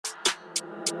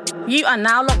You are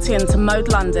now locked in to Mode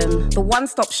London, the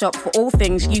one-stop shop for all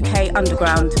things UK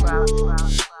underground.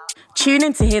 Tune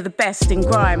in to hear the best in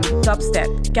grime,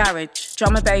 dubstep, garage,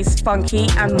 drum and bass, funky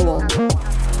and more.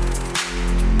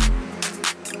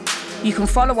 You can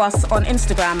follow us on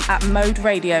Instagram at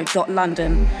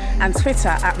moderadio.london and Twitter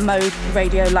at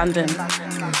moderadiolondon.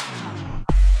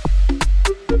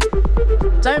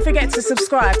 Don't forget to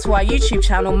subscribe to our YouTube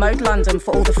channel Mode London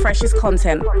for all the freshest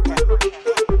content.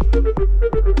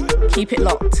 Keep it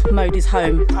locked, Mode is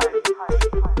home.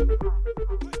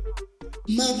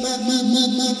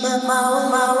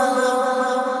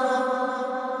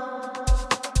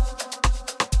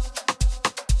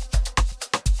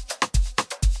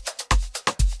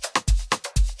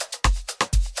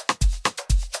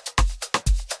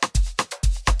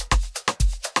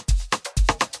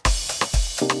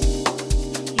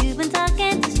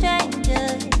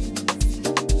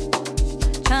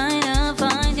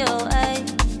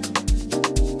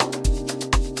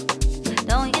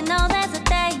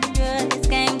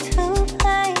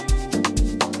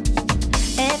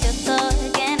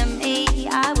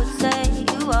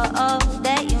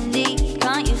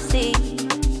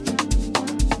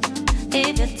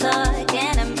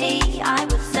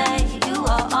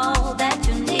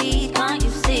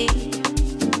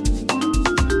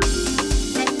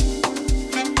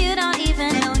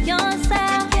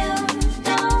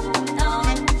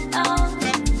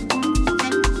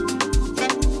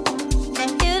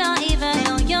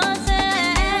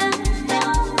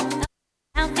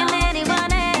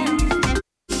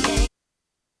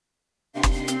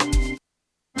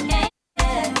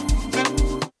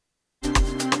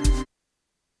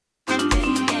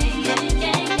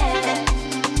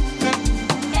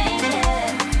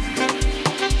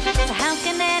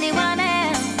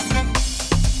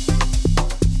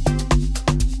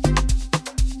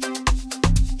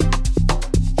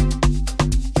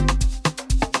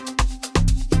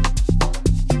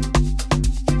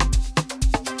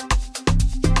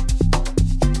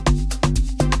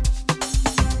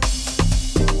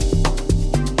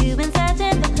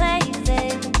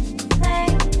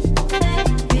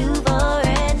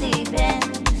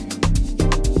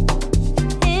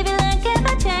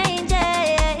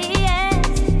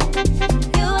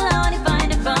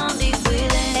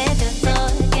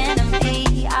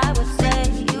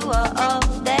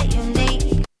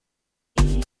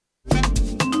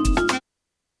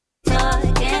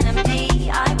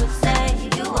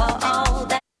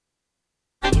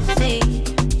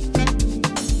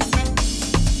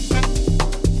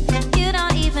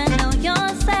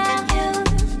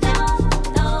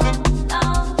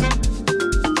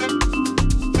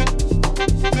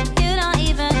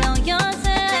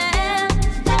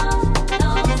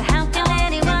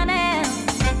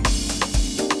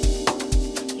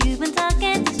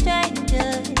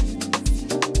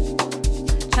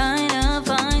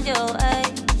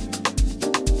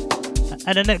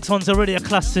 And the next one's already a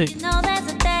classic.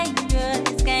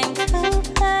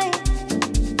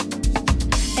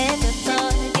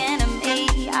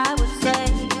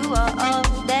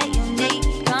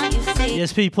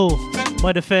 Yes, people,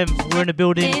 Mode FM, we're in the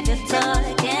building.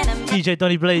 DJ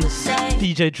Donny Blaze,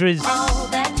 DJ Driz.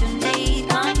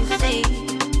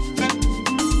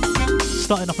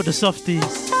 Starting off with the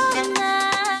softies.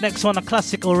 Next one, a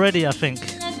classic already, I think.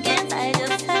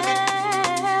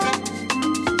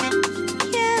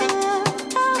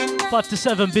 5 to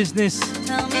 7 business.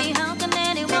 Tell me how can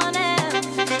anyone else?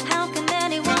 How can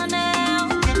anyone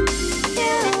else?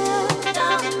 You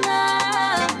don't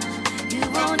know. You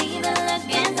won't even look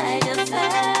inside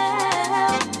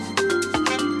yourself.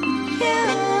 You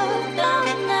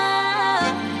don't know.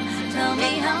 Tell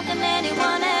me how can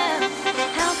anyone else?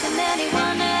 How can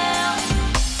anyone else?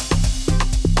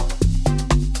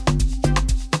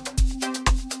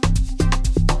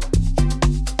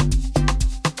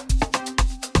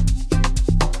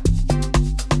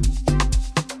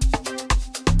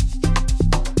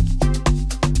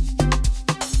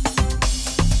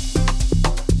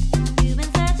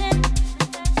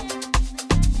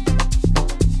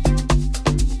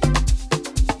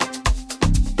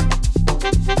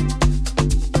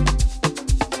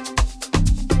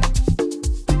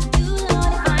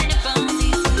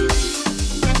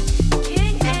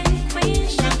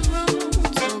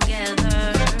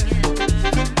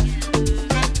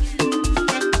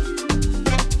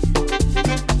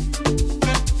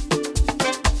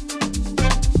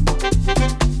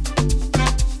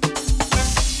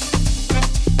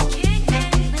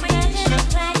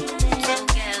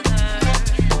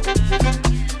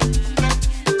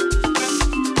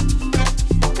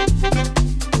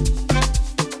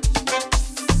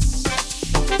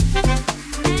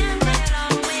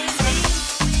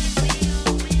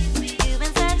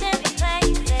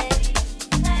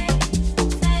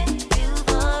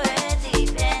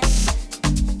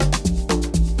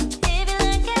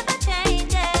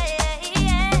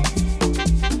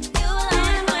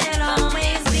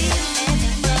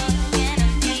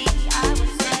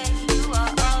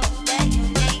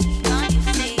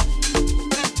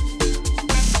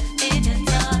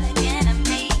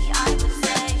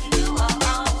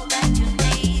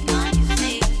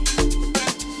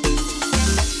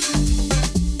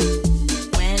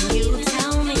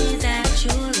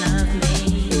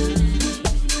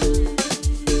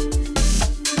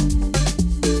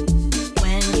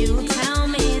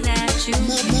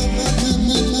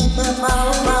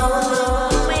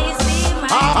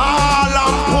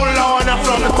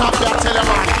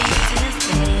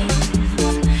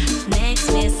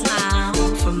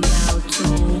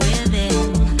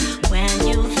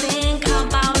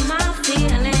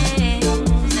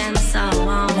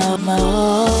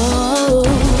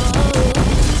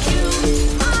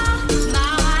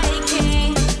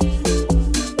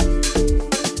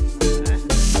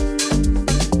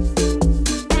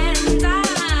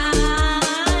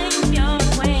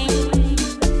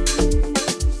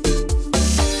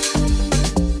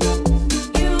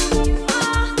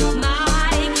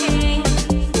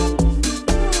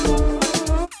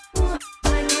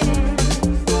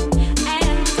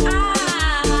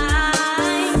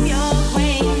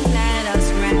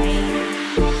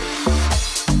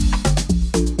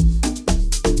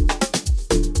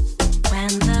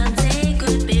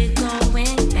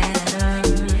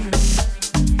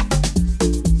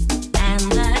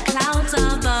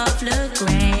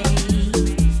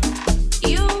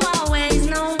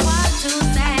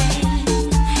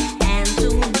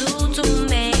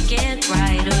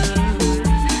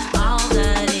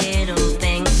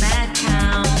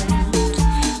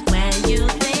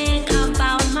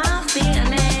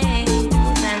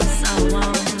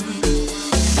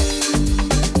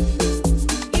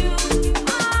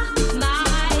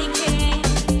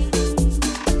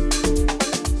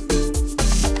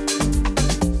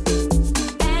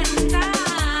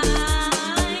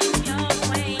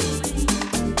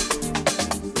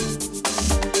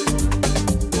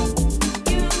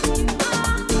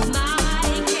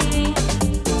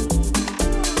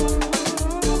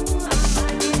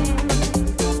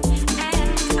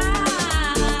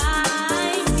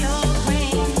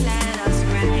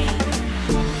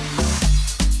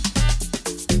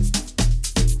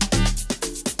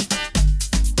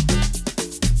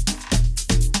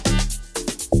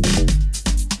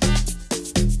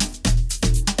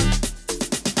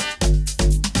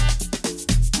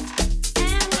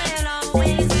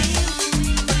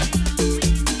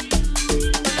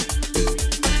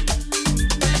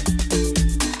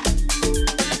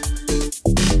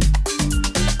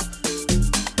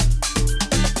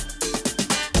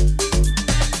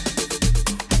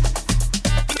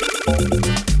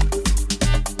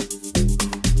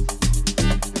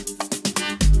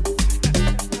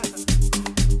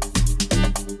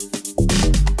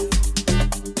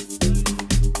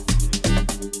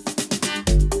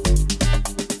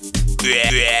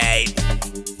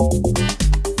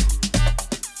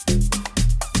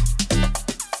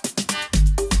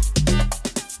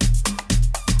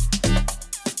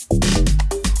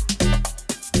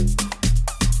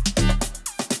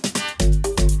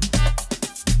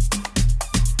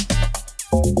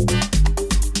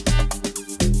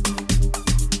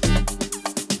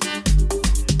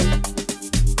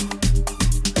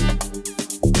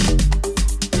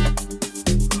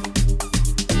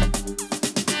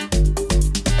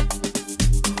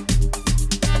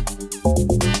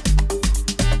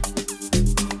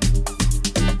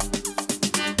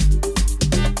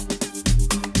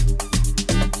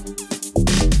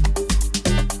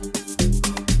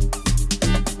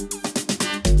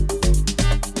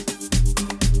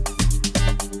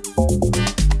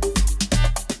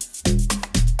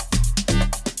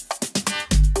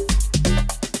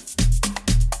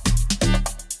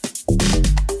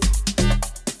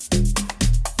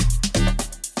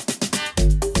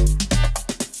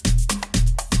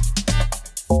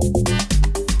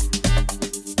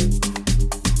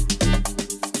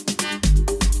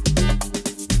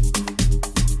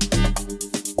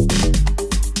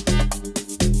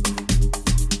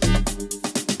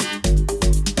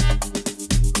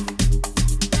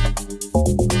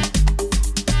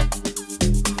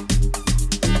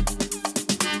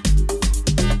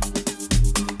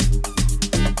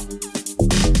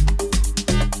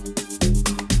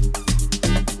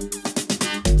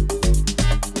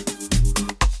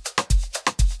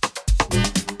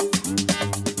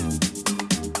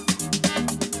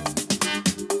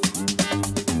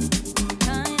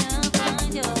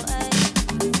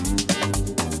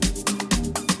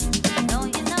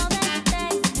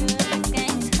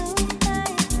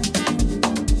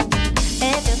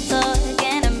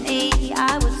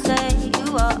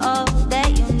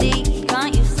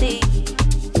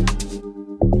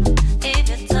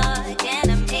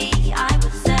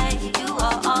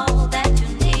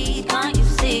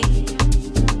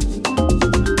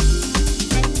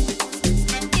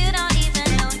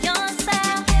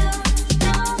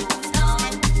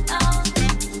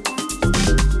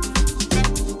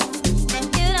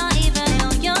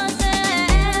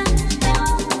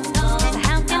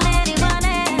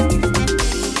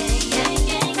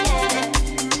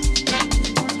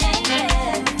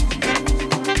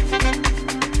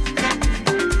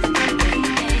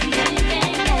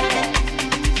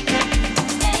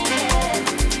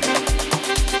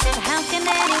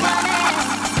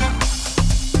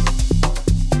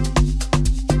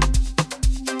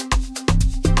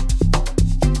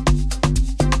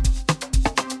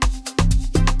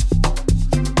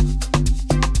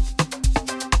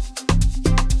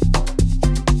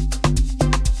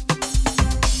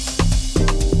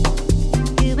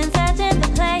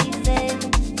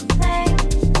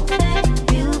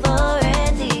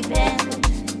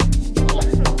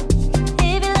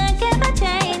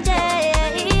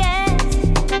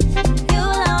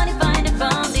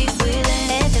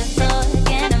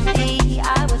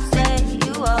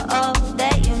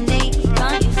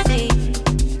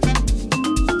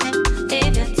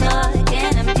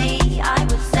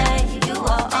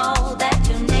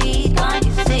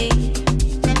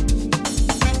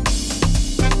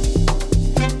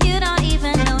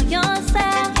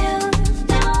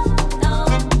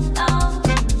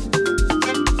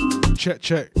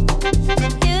 Check. Yeah,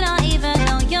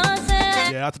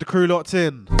 out to the crew locked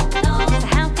in.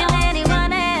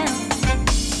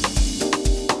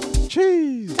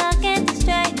 Cheese.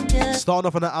 Starting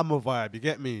off on that ammo vibe, you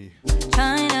get me?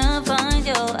 Trying to find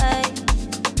your way.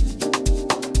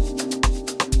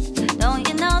 Don't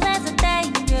you know that's a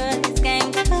dangerous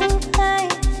game to play?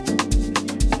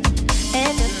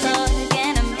 If you're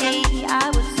talking to me, I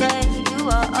would say you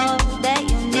are all that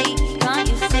you need. Can't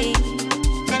you see?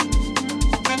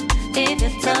 If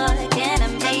you're talking to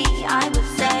me, I would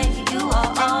say you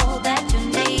are all that you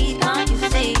need. Can't you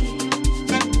see?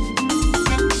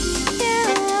 You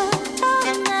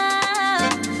don't know.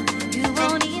 You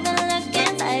won't even look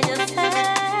inside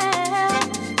yourself.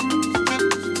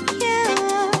 You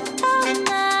don't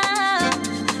know.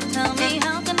 Tell me,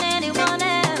 how can anyone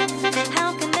else?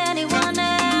 How can anyone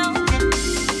else?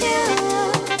 You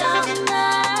don't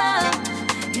know.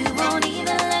 You won't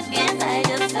even look inside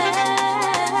yourself.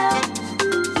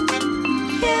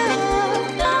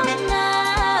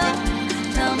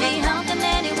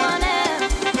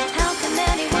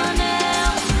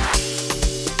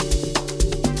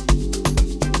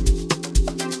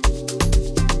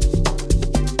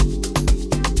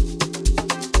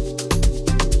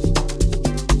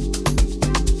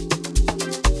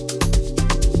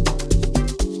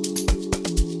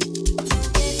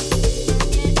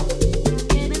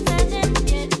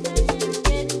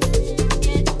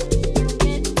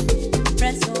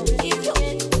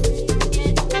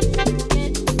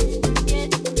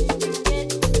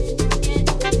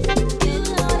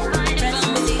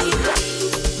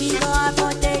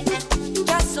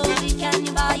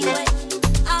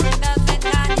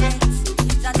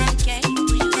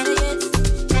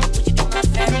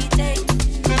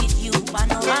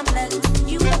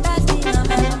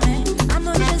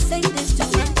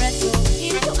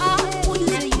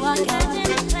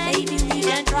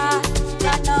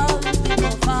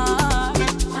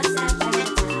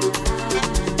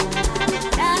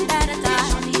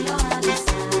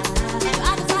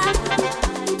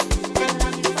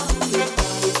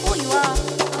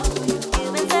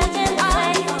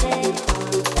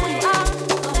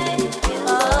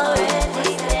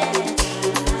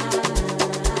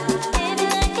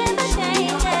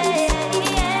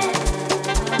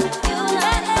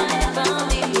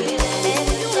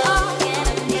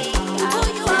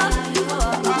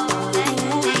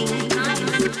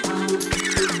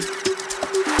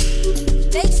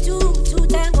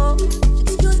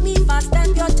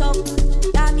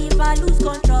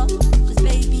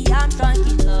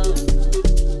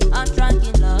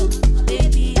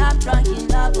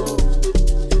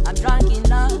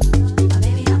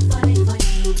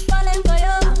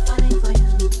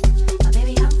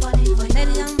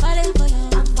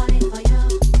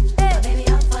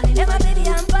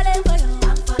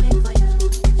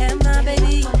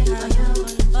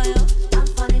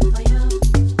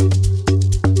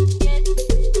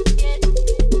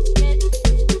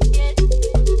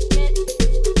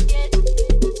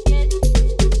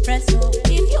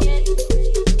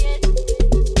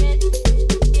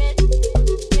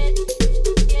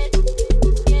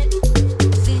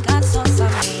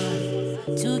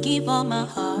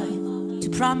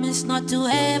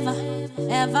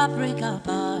 break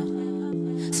apart.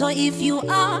 So if you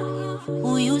are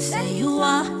who you say you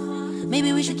are,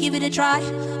 maybe we should give it a try.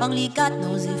 Only God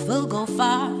knows if we'll go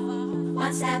far.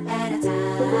 One step at a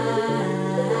time.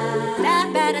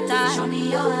 Step at a time. Show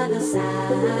me your other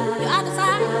side. Your other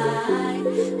side.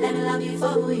 Let me love you for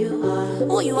who you are.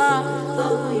 Who you are.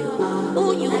 For who you are. Who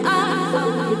you are.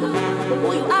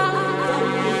 Who you are.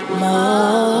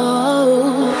 Mo.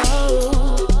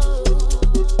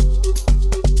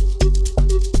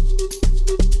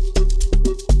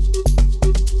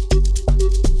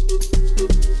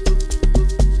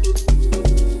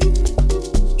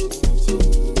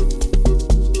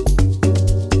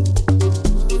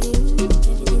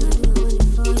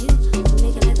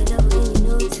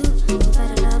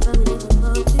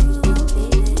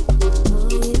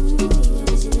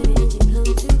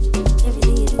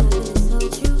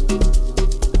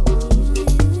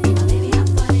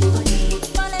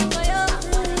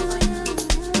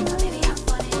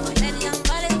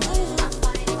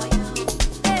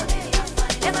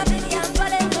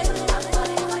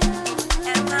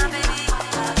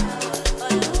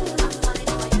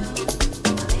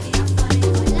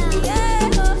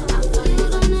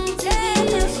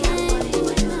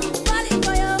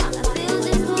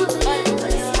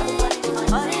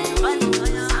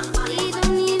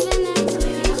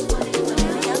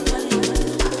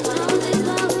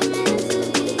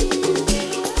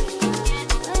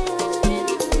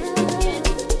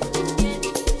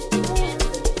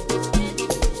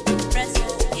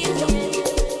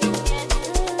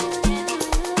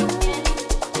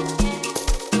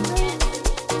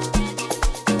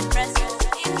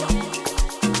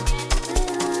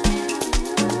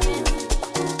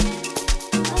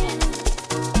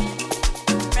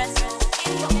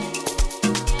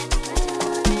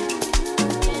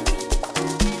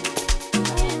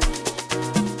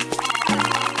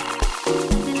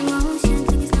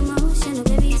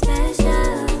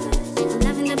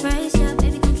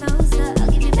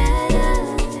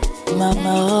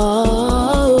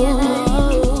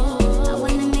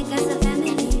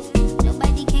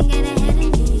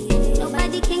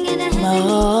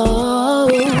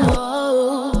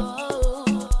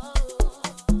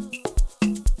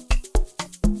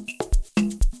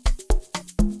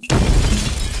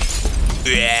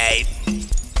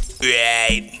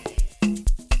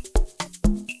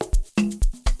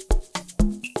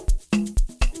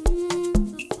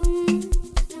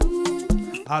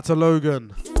 Out to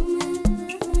Logan.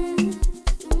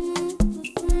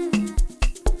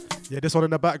 Yeah, this one in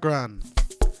the background.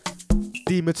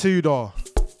 D Matuda.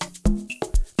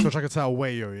 So I can tell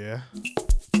Wayo, yeah?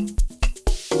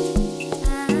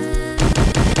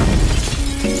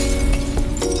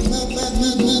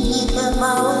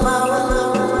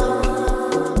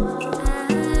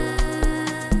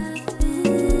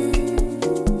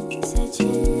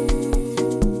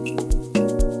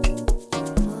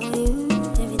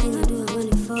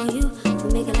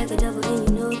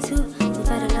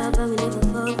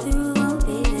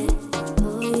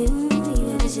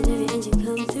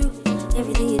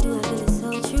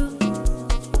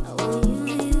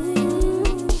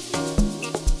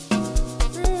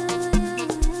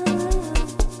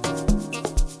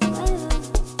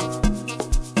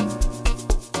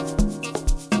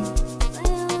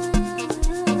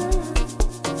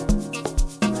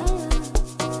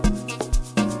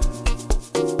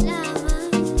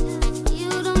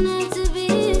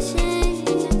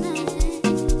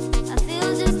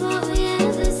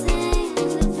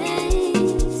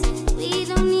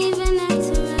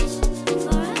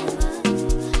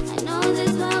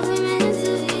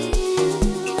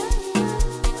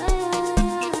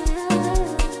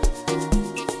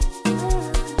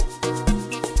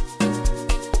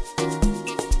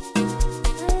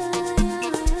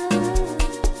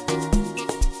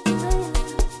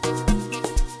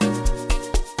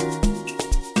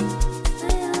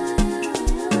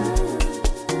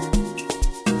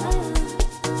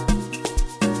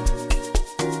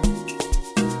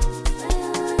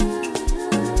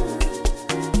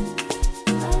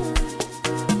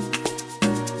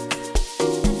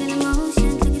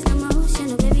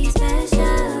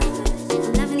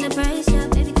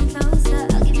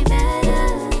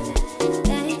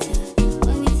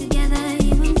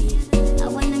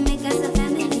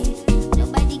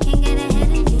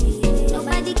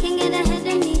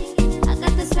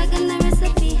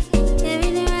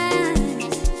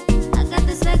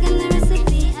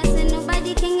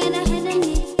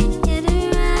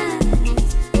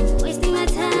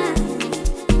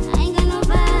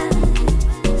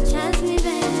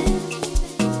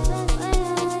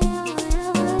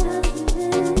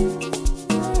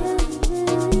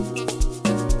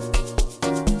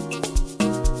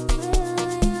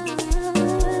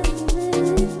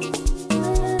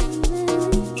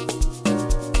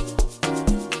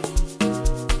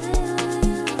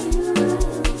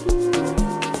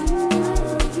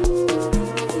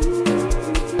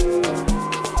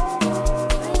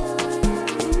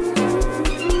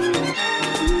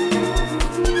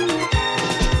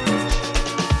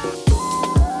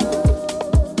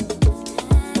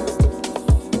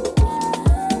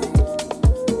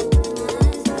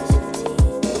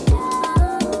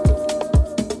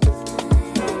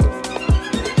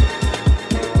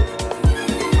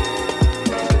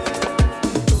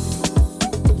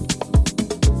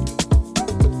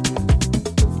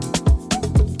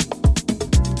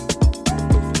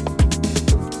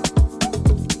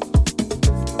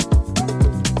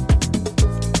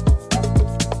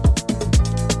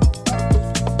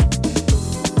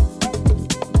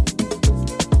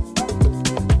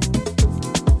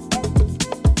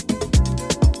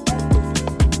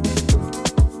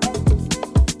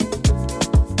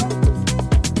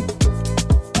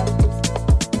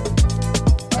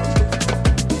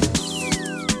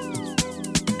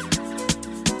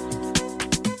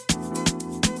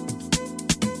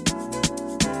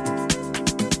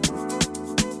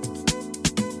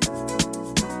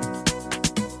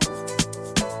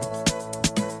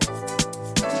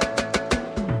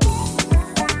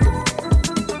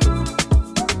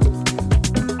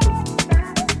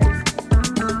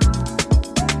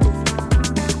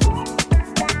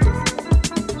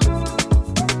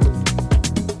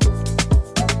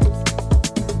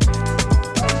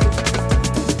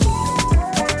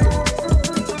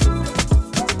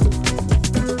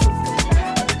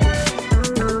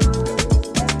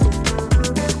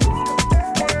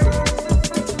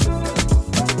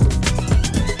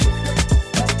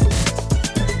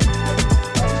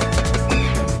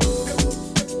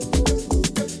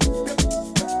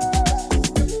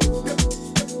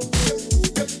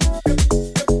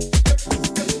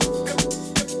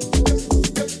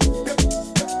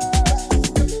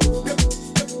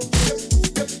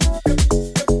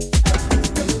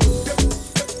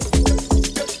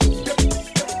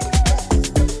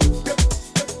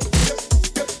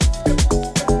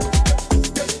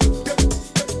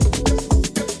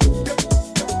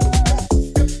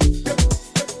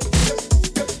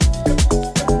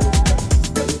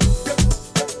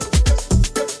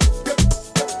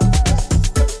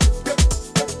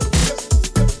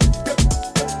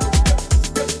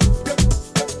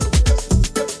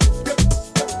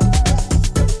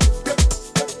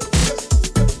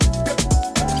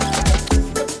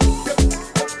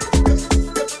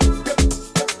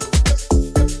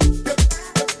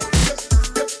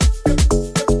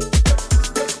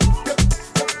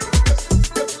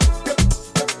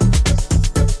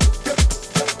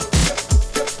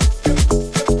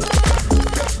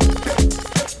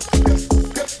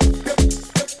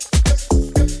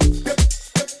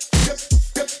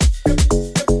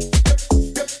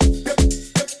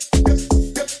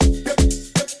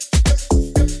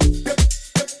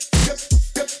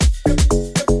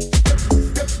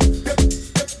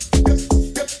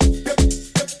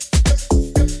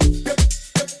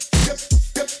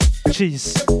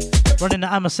 Archies. Running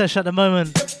the Amma Sesh at the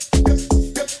moment.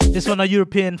 This one, a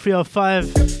European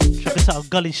 305. Track it out,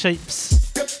 Gully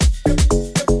Shapes.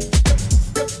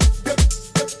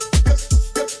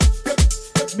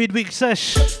 Midweek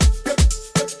Sesh.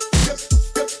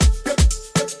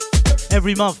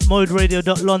 Every month,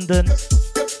 moderadio.london.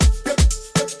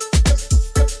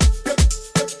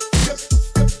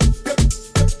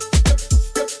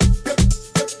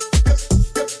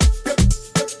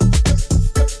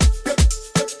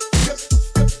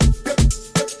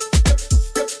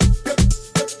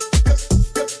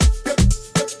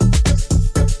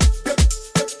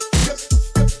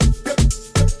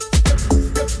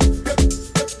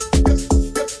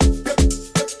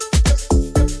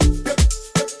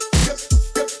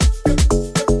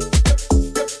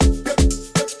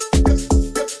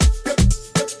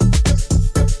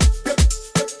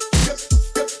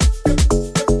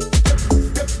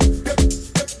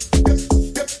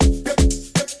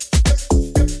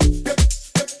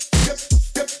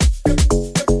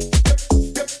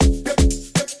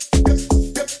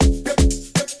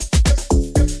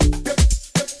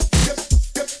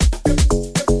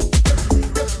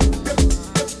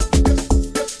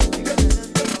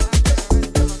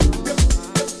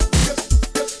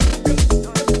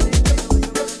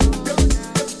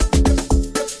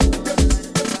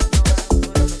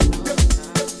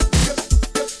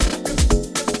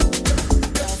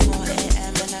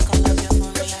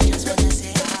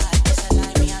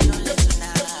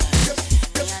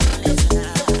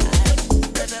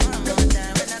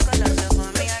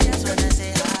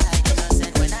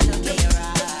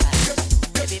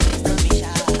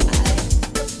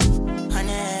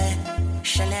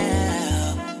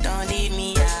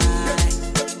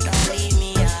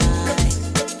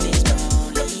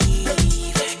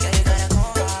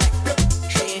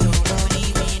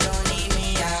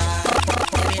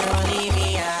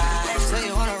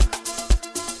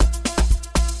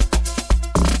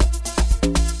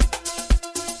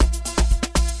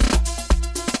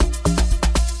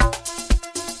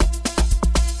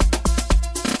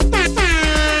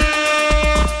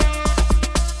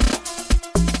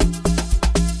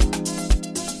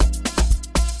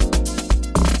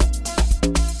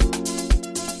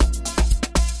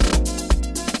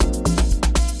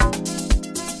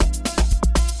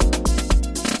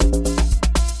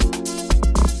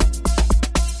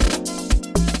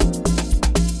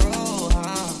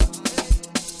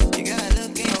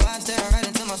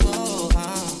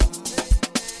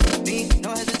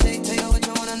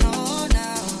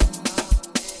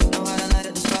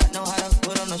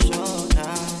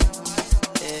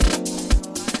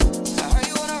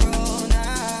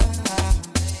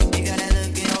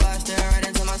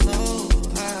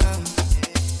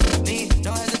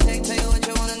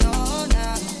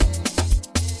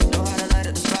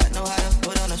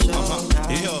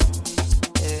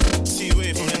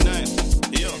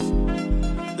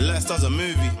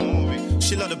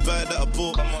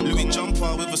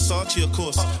 Versace, of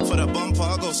course. For that bumper,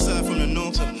 I go south from the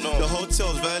north. The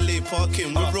hotel's valet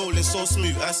parking. We're rolling so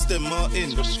smooth, Aston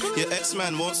Martin. Your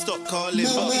ex-man won't stop calling,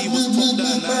 but he was put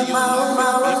down. Now you're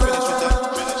laughing. Ain't finished with that.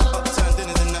 Uptown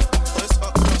dinners and that. First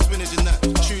up, cross spinach and that.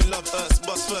 True love hurts,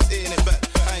 bust first, eating it back.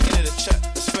 I ain't in the chat.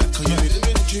 That's fact. Cause you live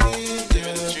in a dream.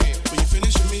 When you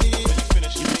finish with me,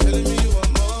 you be telling me you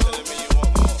want more.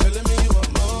 Telling me you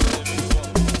want more.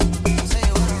 Say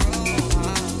you wanna roll,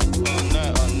 all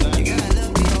night, all night. You gotta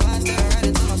look in your eyes, stare right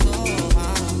into my soul,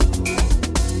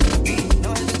 No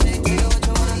hesitate, tell you what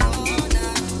you wanna know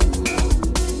now.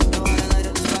 Know how to light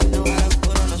up the spot, know how to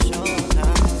put on a show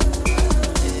now.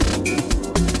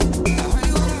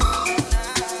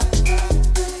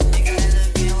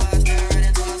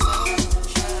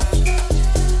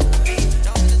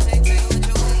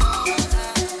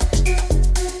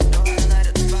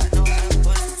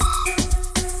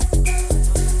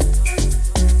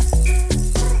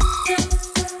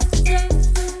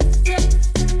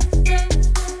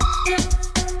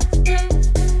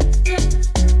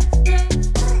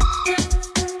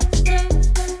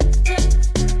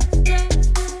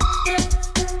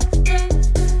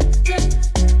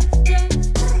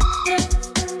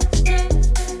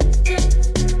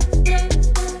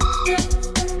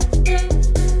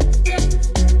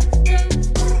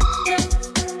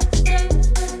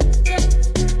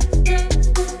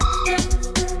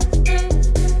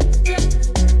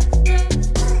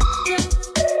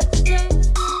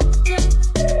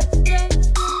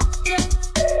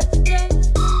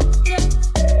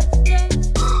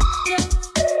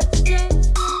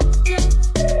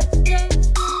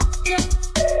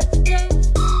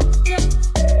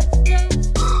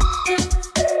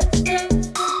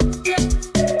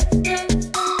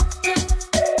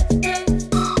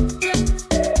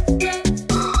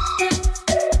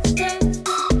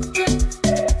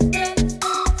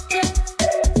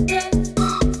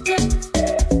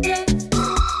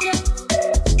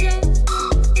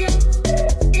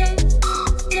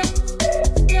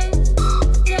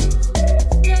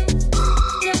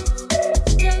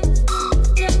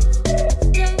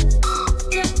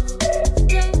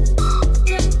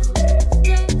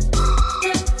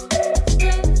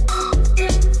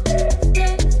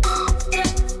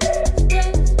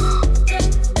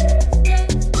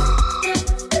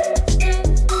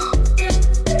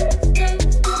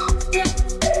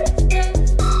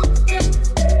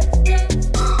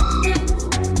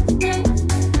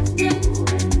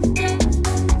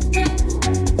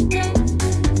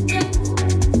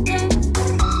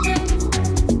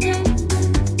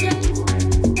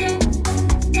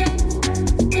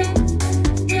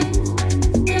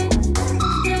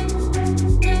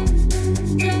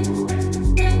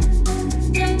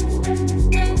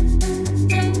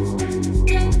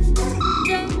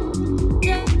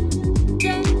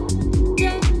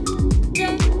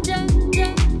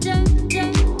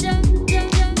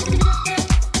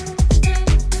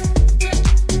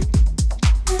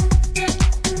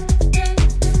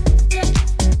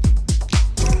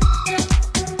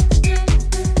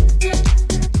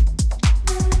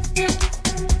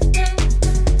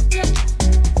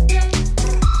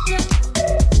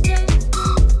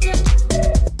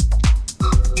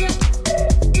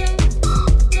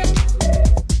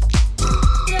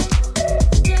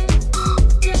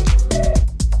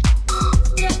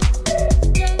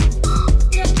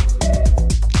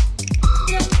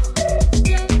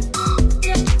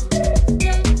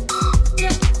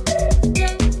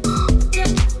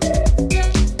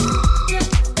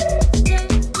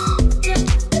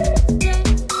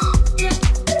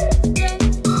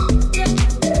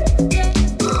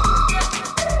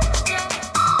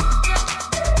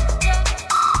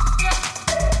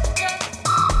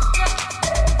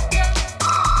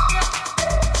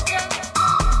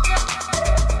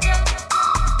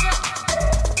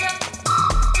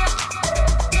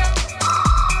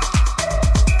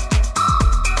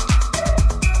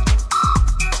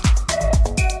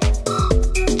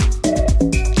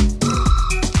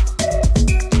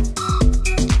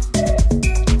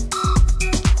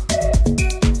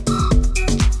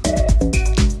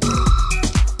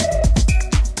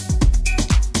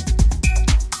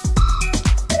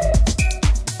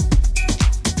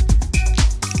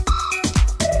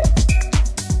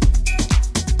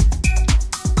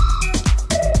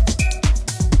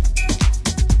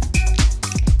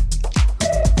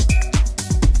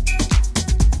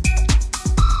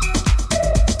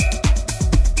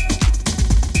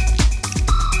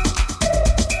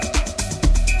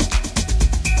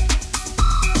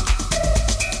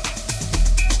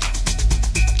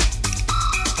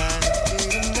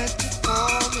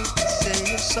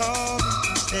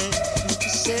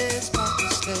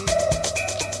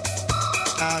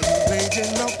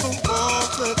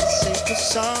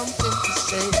 something to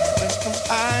say when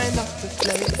I'm not to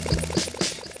play.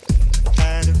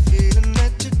 Had a feeling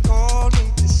that you called me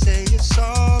to say you're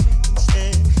sorry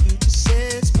instead. You just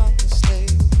said it's my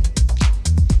mistake.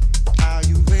 Are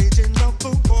you waging up a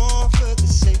war for the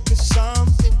sake of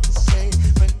something to say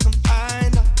when I'm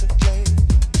not to play?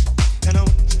 And I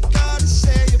what you gotta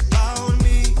say about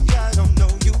me. I don't know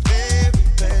you very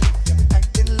well. You're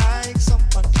acting like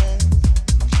someone else.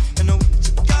 And I what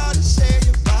you gotta say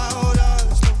about us.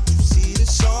 Don't you see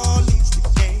this all leads to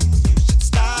games? You should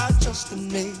start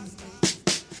trusting me.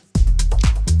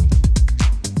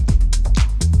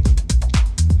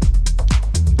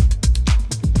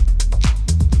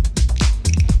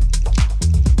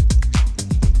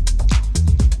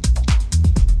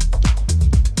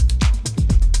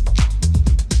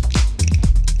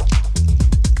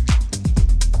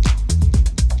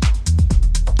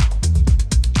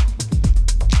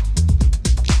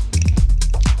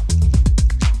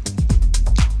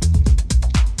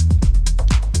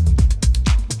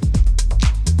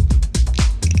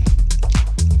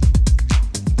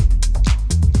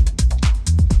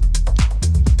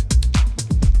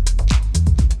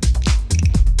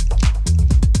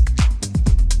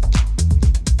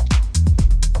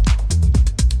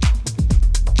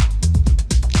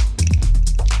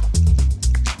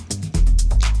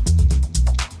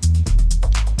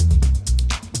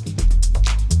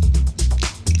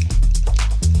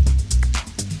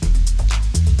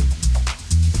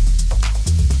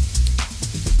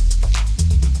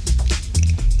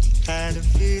 Had a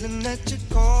feeling that you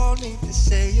called me to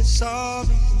say you're sorry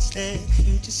instead.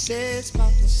 You just said it's my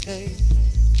mistake.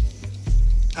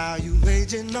 Are you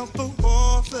waging up a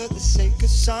war for the sake of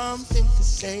something to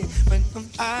say when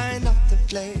I'm not to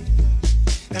play?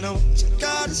 And I what you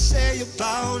gotta say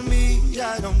about me.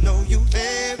 I don't know you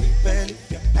very well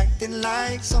if you're acting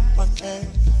like someone else.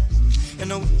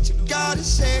 And I what you gotta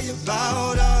say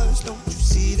about us. Don't you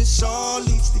see this all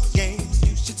leads to games?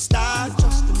 You should start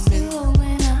trusting me.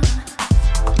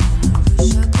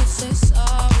 Wish I could say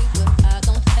sorry, but I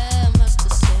don't have much to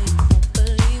say. Won't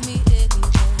believe me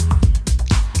anyway.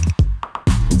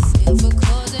 Sin for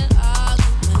causing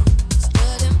arguments,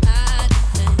 stood in my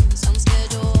defense. I'm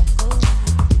scared you'll walk away.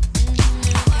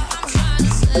 I'm trying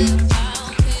to say about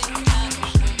me. I don't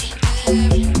know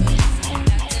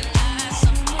acting like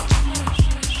someone else.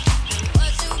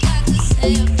 What you got to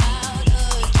say about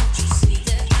us? Don't you see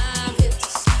that I'm here to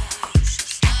stay? You should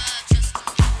start trusting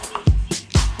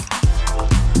me.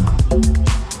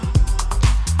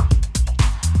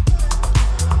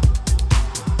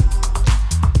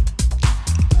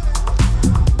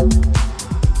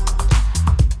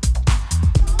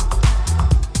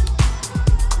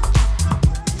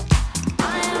 I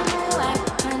am a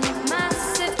weapon of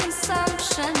massive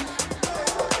consumption.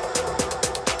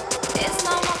 It's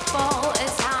not my fault,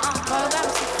 it's how I'm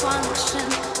programmed to function.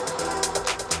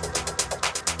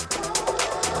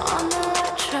 On the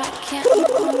right track, yeah,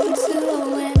 I'm on to a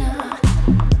winner.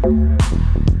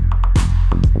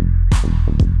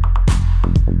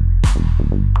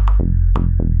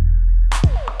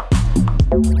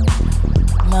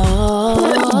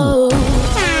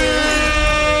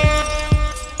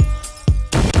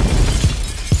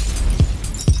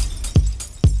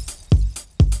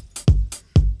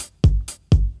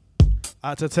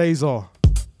 Out to Taser.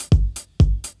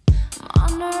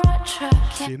 On the right track,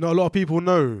 yeah, See, not a lot of people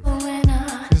know. I'm a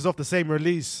winner. This is off the same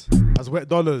release as Wet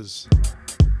Dollars.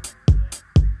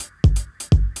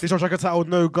 This one track titled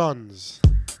No Guns.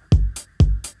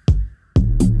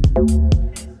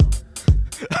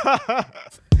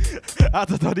 Out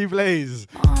to Donny Blaze.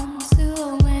 On to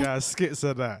a winner. Yeah, skits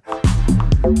and that.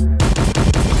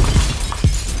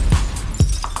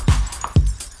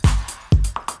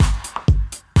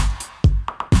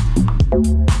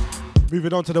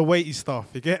 Moving on to the weighty stuff,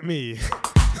 you get me?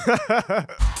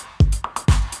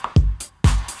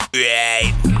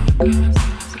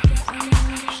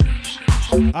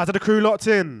 Out to the crew locked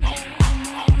in.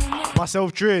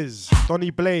 Myself, Driz, Donny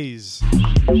Blaze.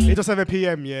 8 to 7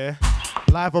 PM, yeah?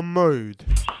 Live on Mode.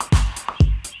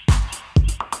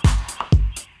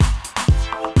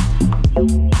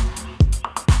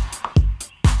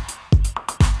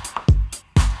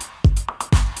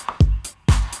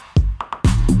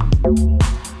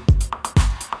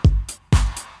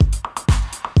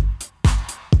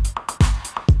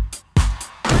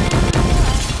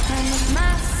 Kind of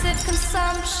massive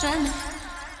consumption.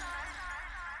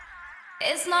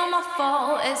 It's not my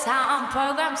fault, it's how I'm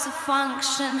programmed to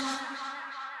function.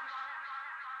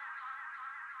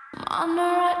 I'm on the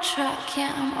right track,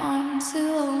 yeah, I'm on to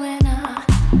a winner.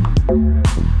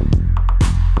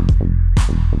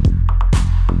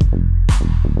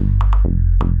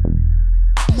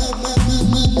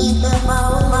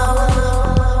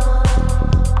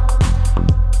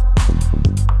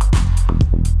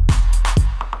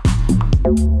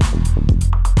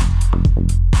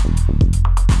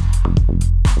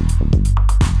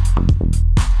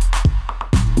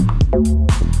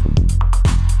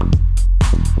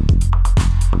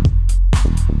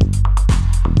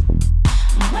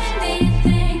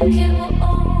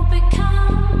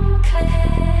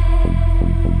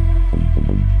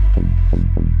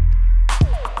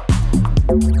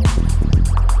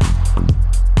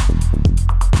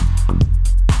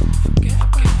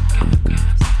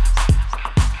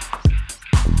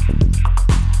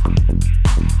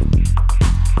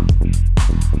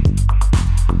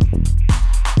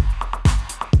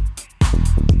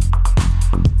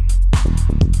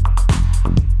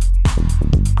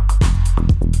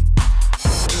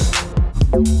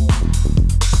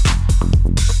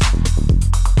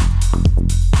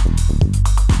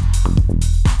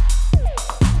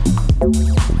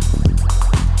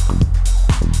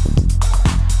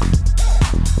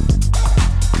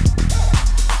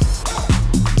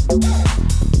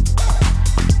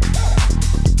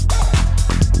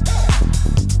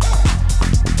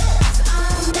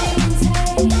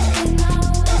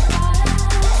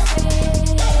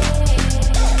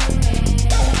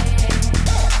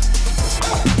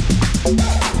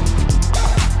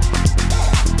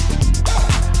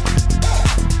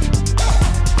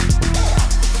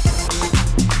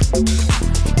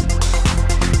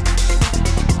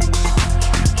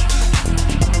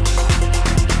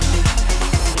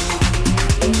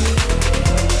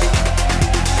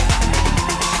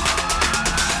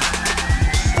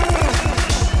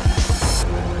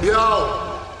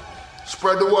 Yo,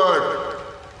 spread the word.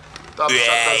 Top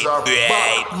shatters are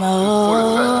back. Full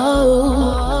effect.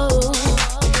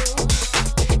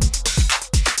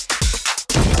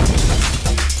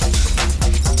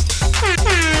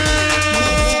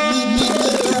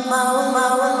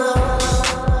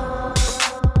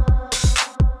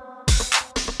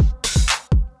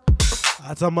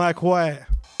 That's a Mike White.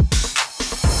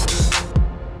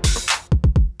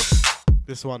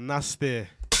 This one nasty.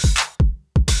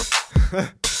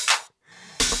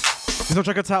 This one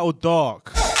track titled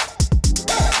Dark.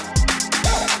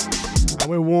 And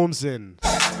we're Warms in.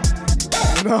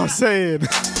 You know what I'm saying?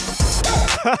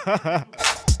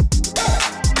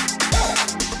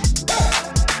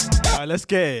 Alright, let's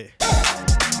get it.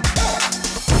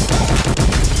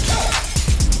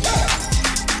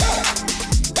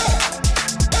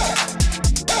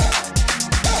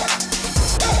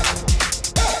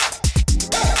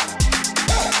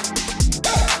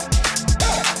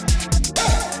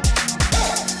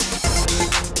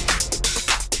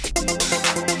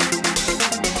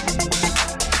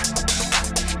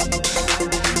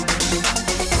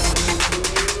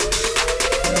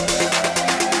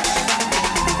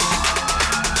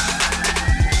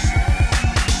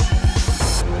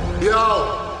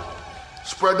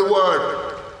 Spread the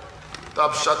word.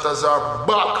 Top shatters are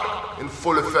back in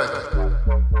full effect.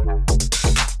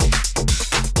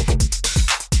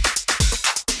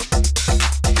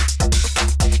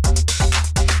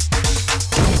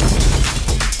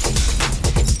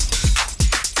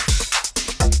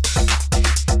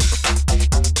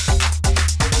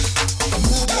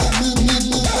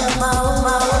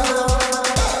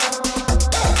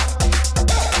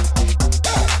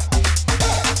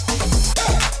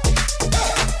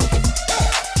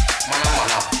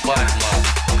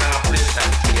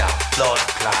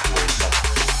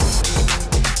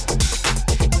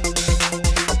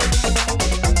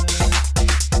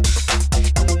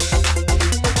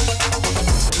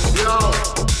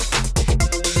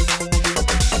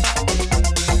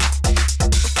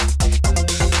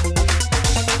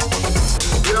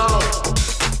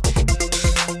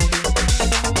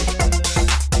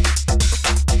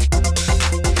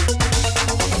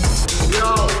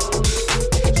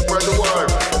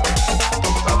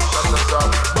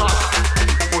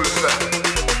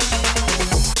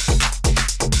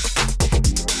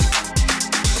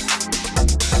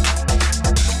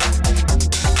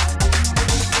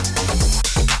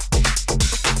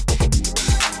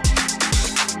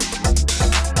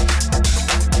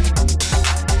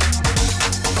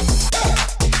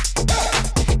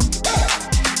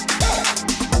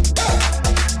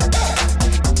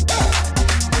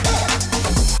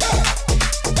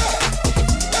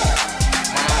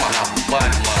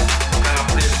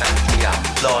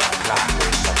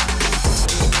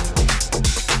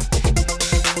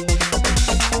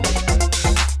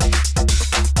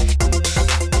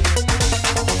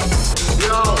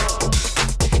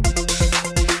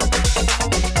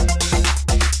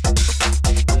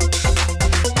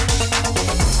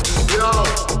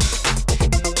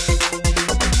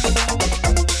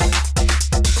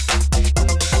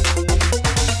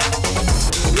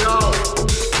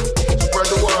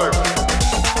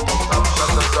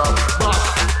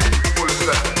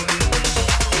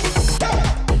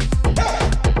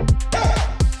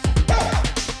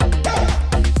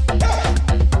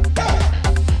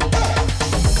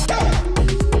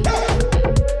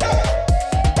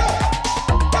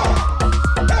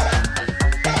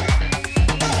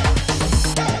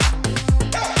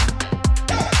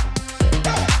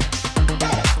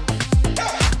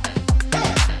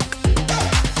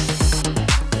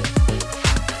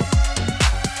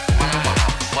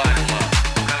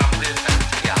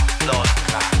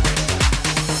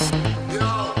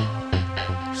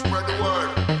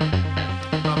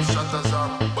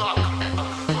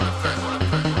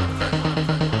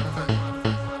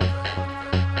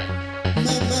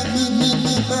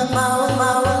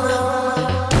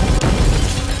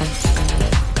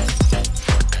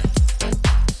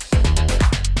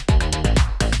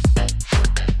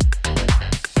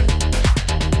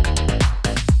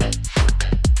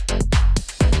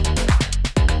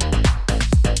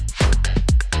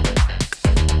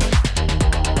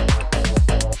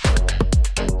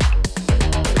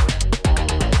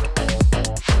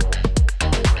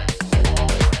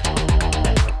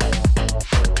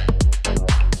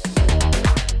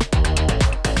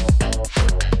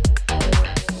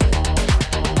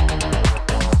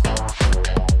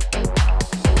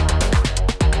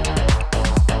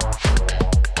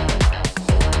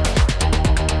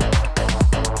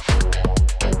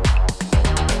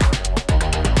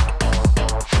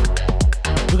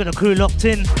 got the crew locked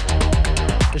in.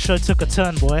 The show took a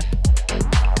turn, boy.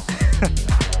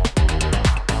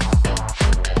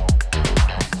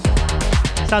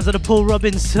 Sounds of the Paul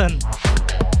Robinson.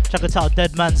 Check it out,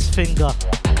 Dead Man's Finger.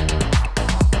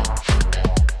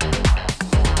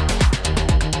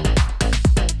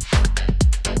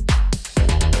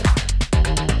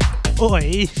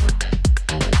 Oi!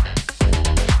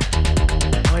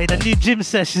 Oi, the new gym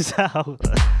session's out.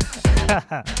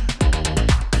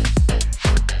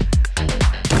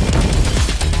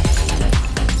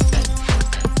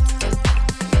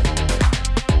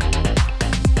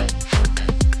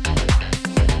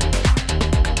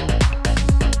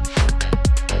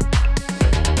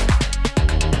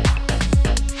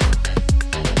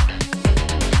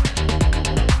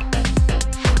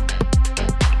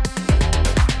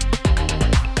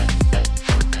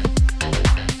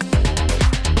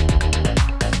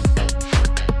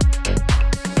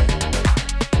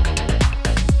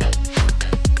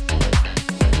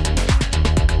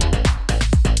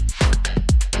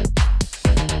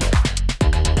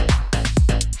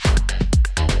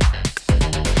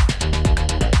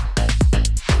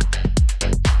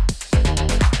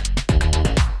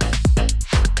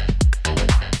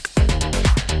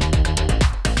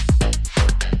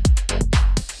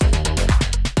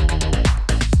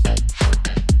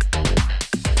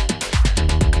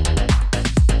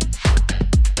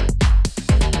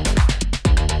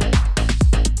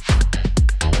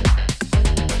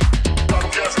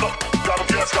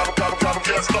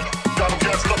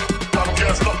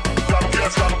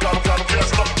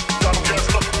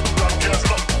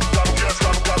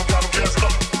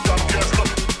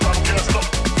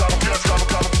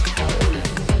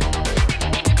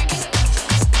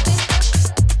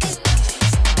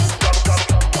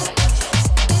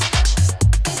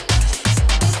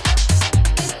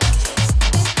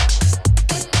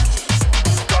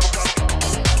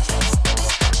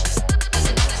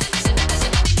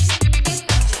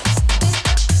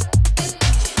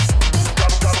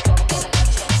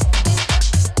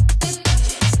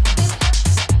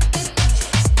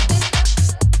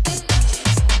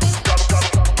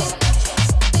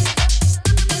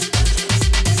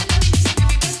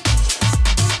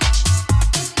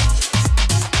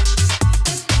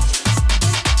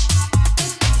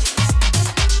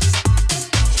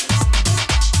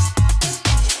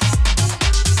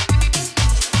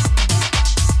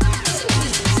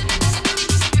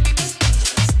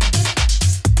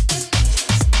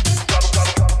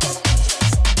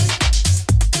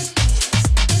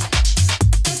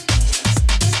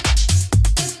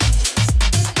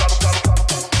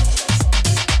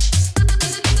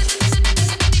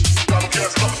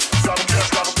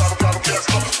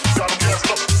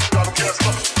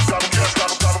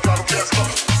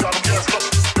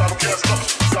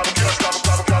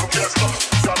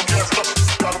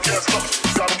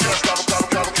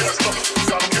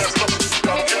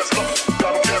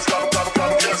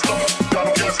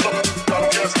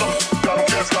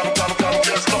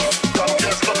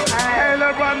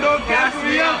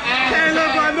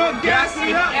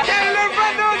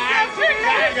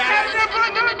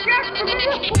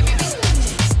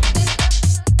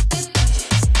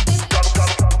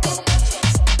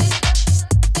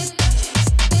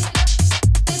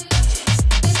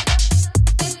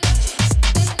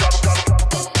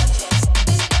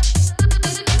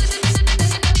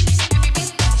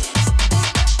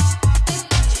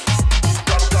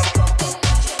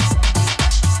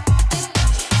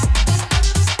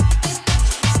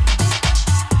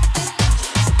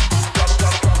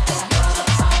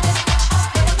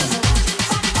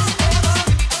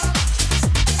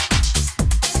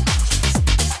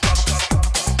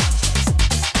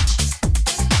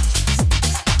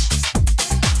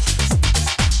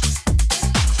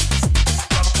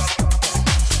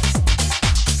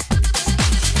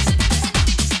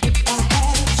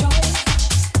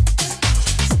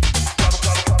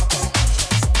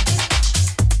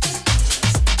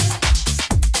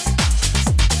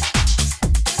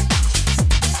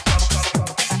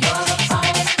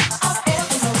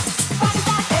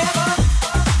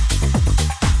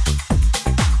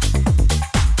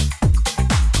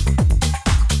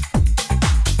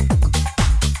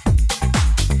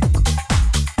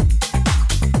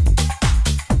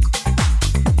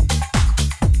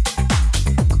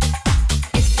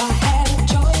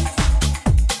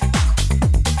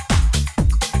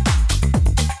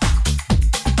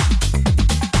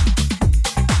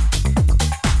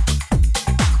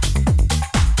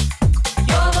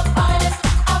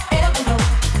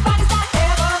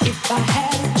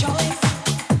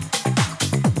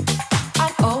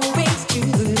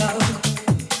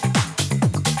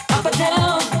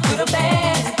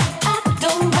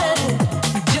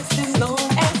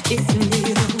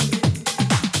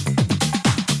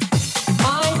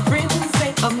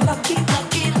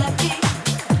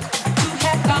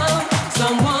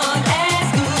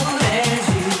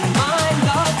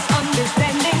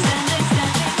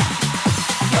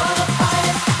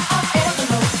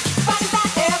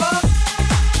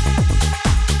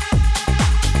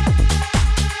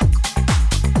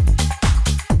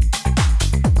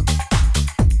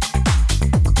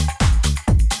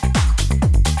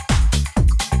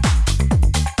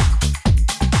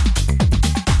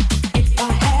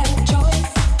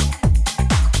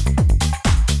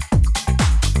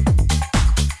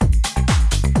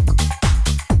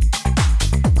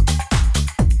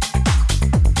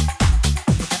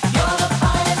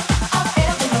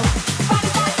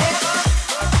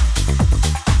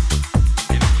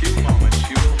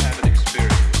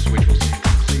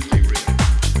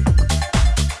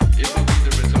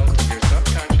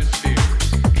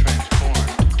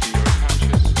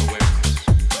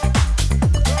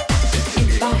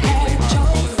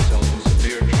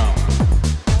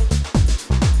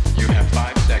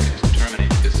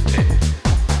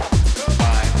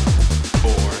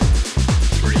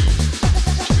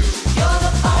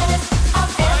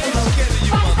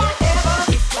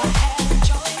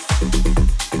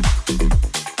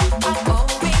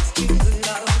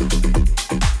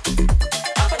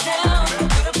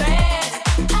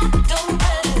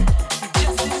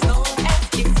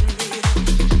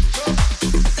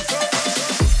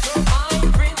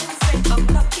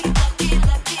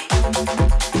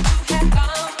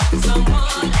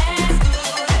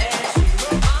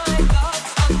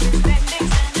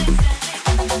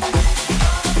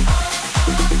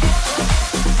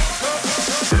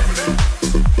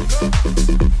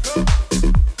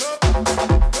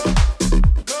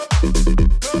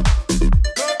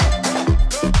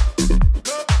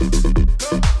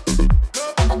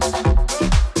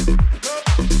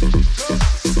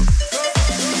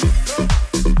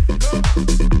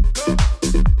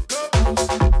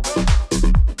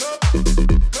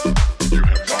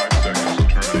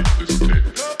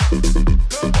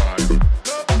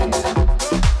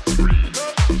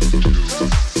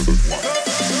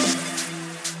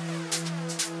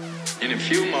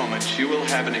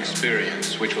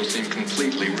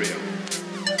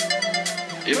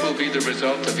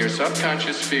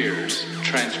 Subconscious fears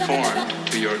transformed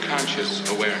to your conscious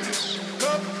awareness.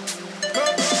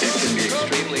 It can be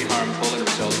extremely harmful and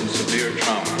result in severe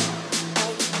trauma.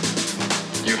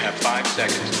 You have 5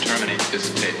 seconds to terminate this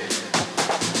tape.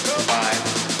 5,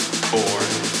 4,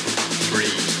 3,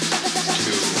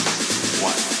 2,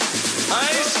 1. I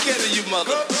ain't scared of you,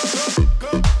 mother.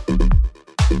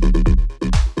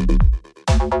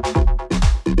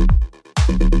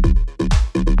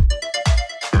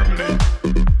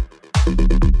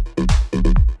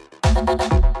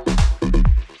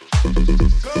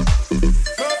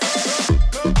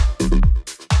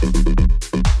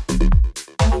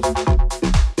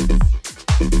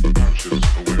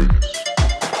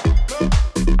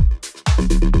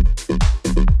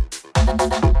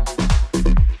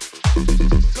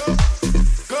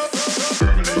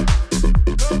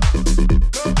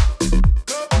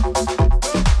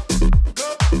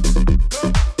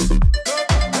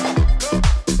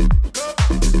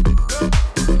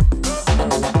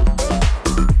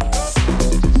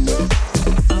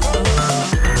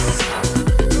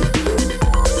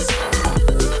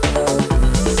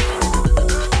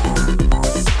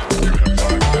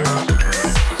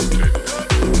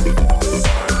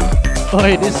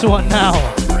 Oi, this one now.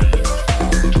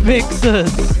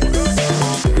 Mixers.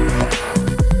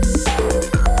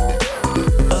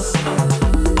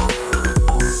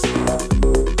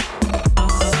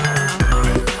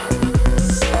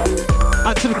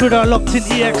 Out to the crew that are locked in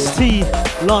EXT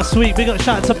last week. Big up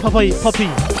shout out to Poppy.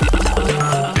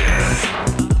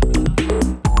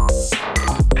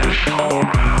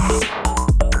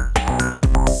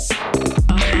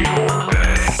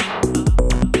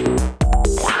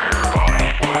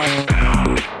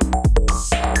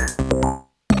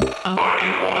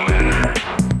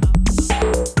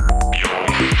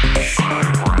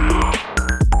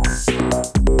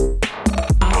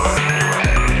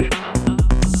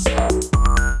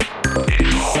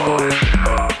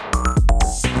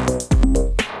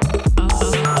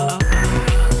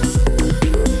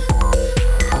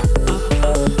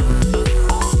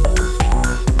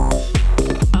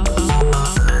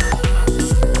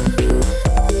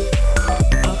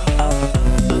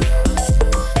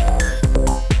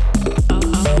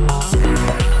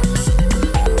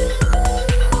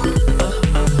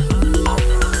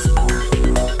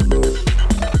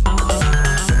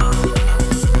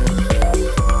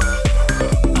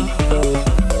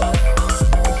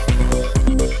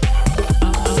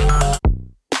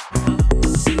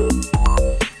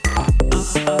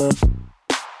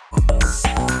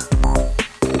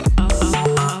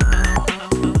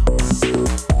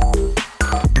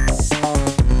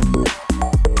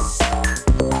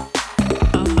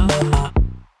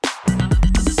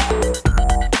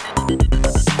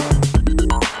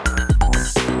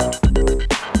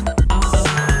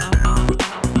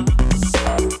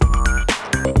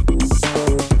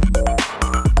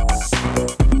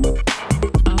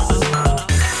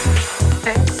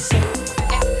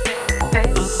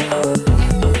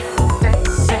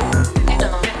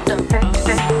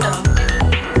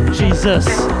 Jesus,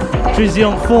 Drizzy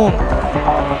on form.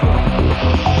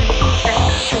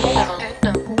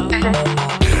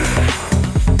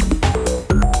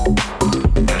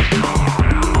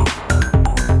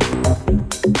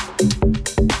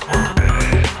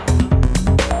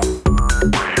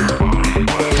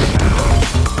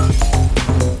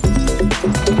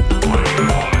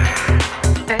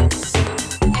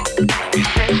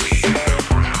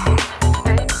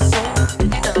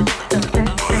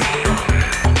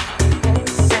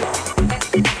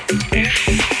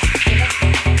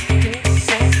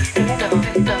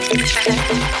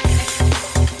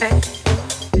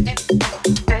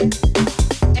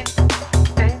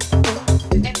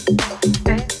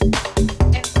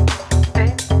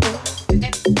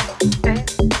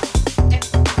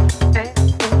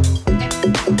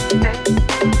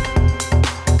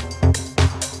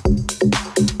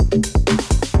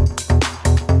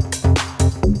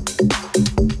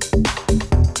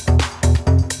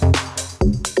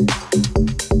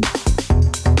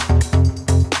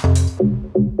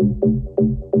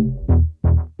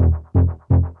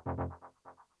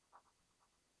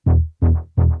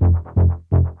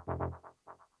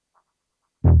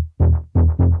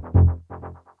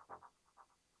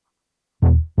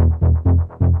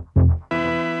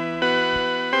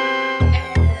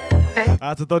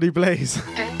 Out to Donny Blaze.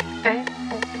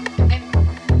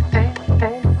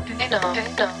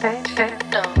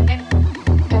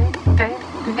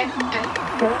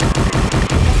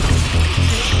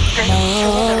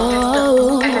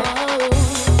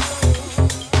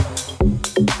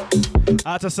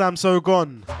 Out to Sam So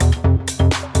Gone.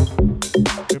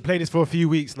 Been playing this for a few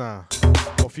weeks now.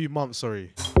 Or a few months,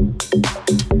 sorry.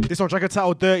 This one track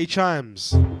titled Dirty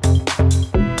Chimes.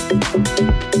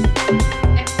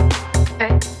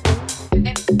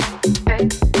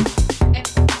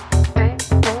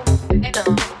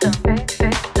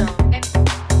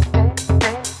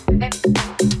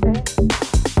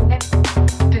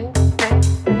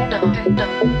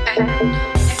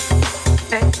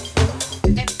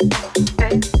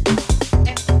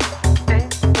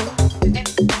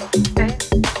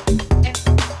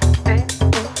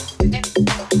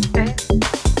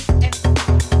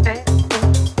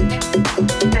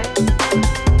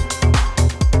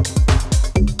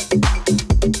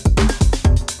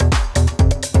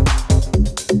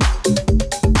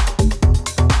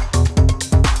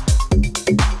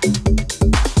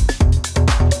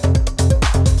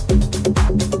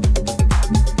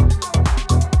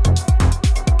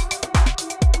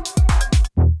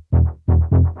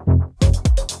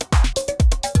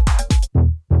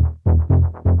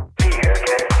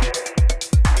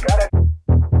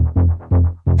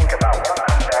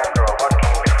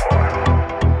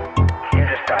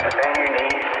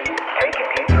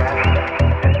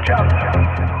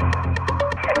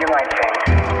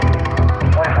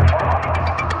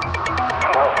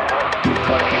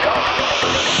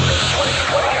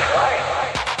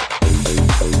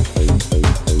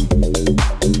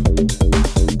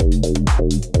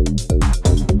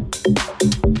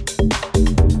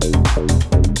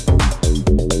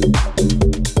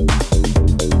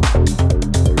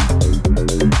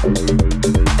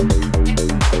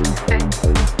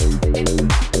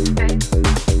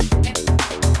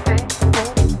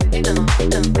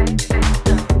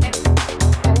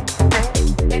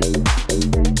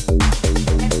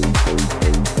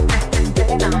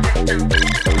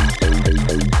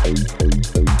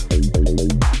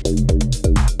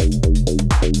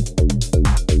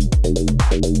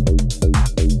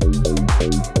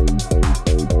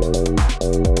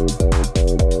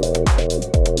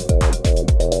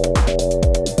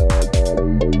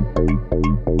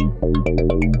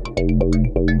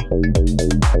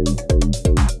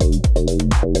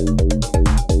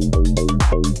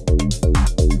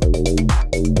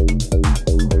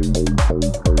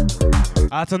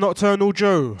 To Nocturnal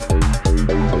Joe.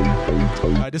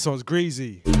 This one's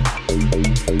greasy.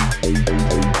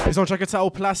 This one track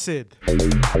titled Placid.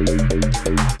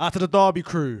 Out to the Derby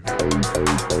crew.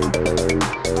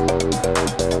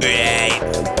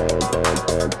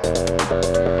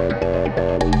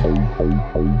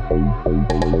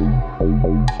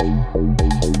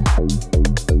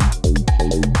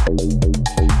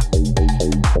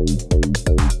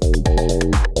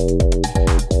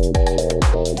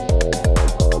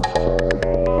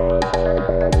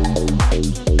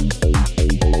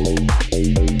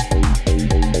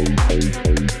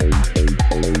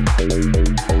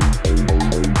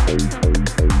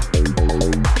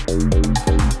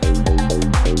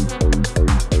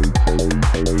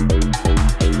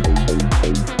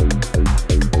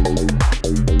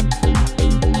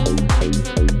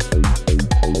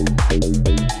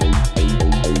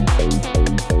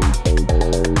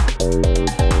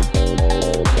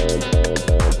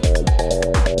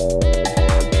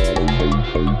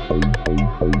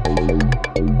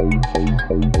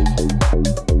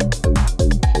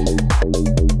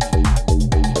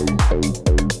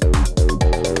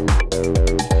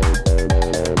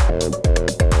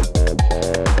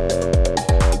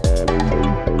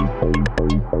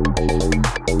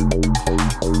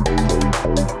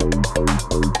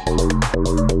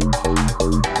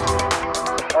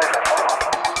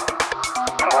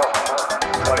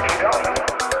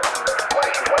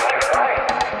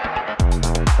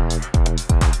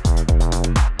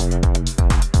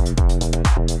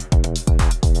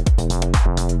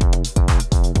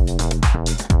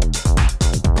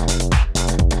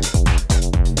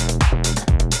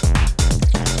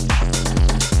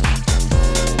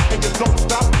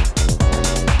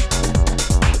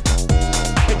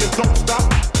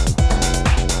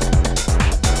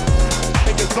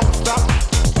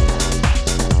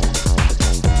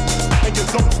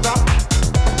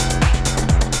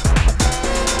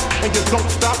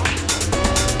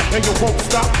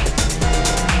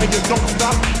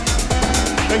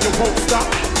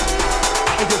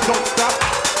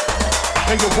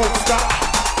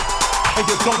 and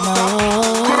you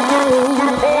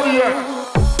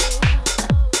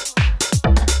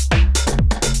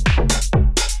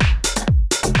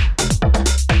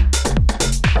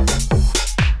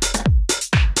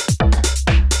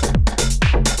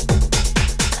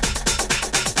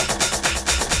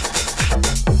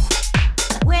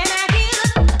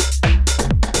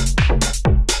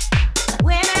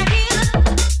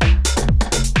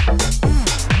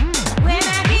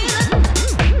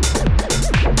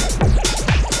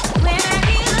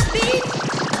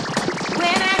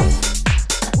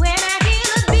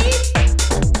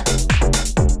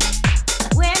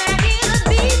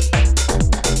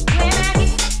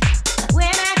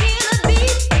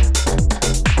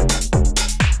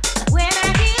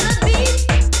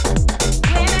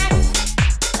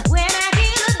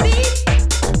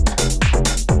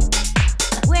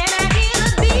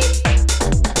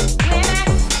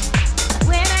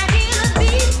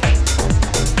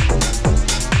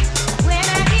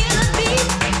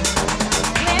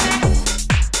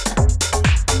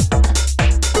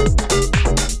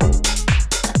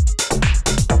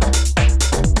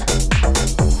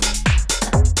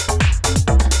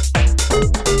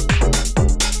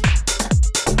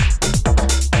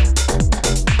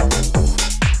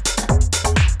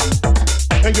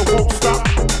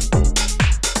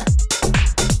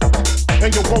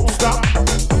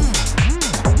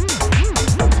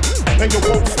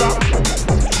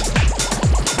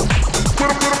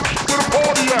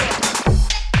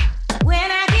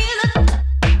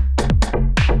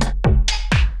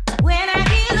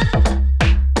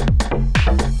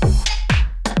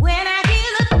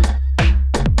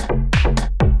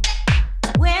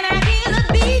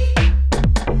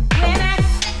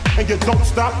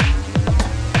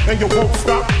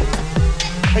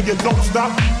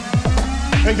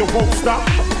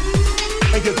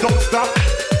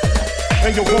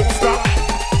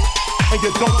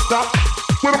don't stop.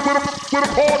 Where the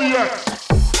party at?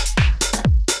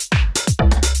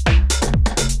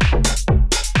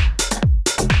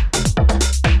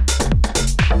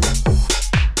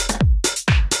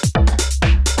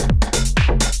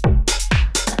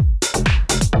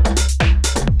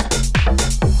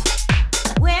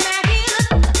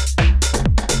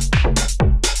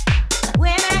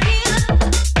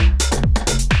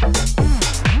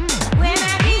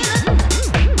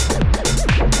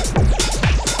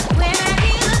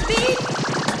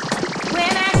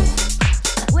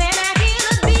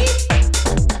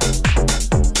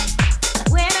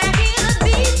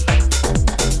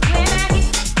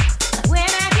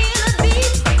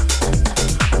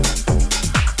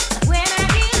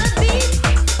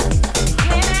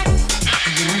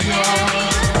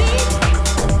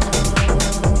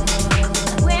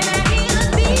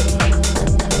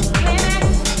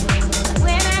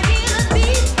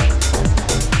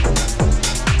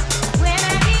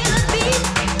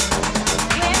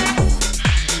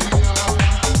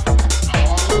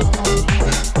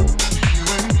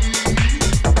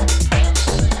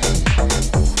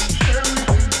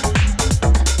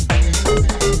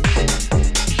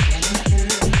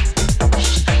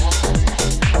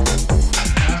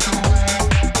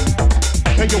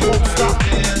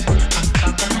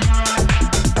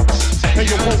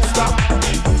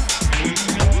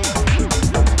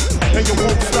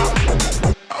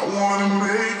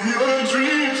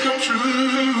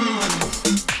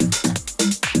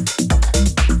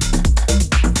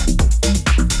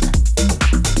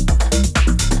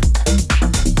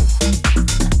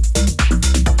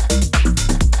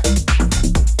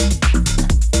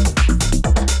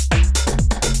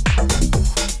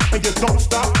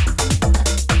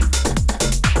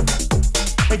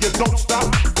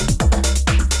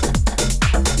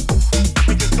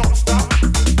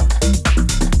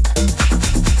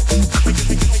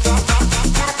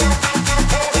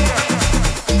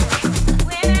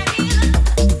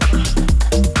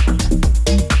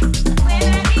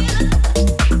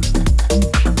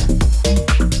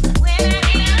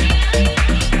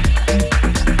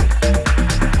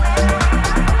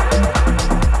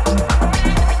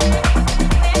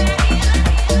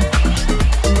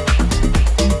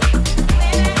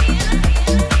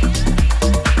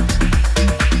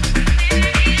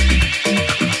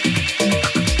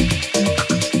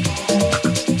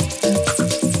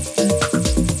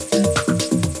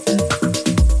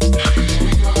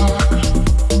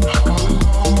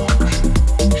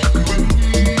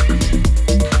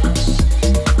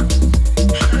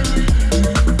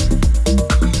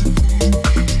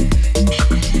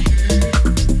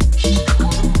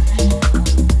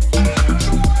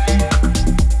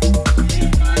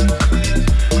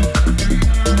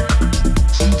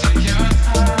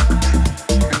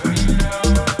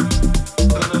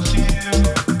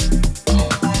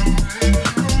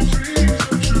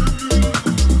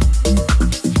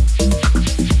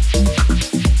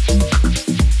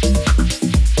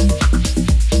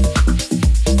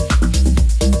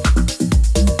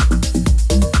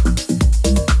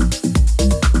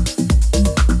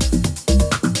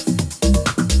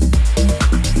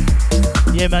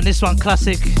 Yeah, man, this one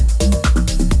classic.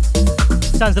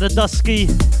 Sounds of the Dusky.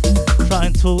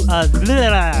 Trying to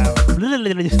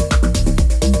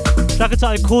track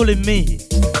started calling me.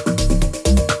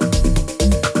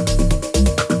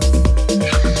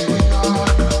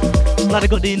 Glad I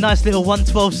got the nice little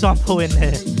 112 sample in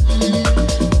there.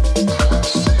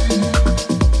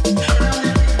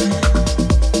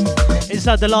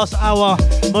 Inside the last hour,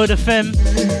 Mode FM.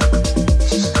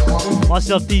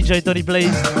 Myself, DJ Donny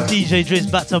Blaze, DJ Driz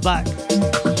back to back.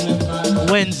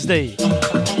 Wednesday.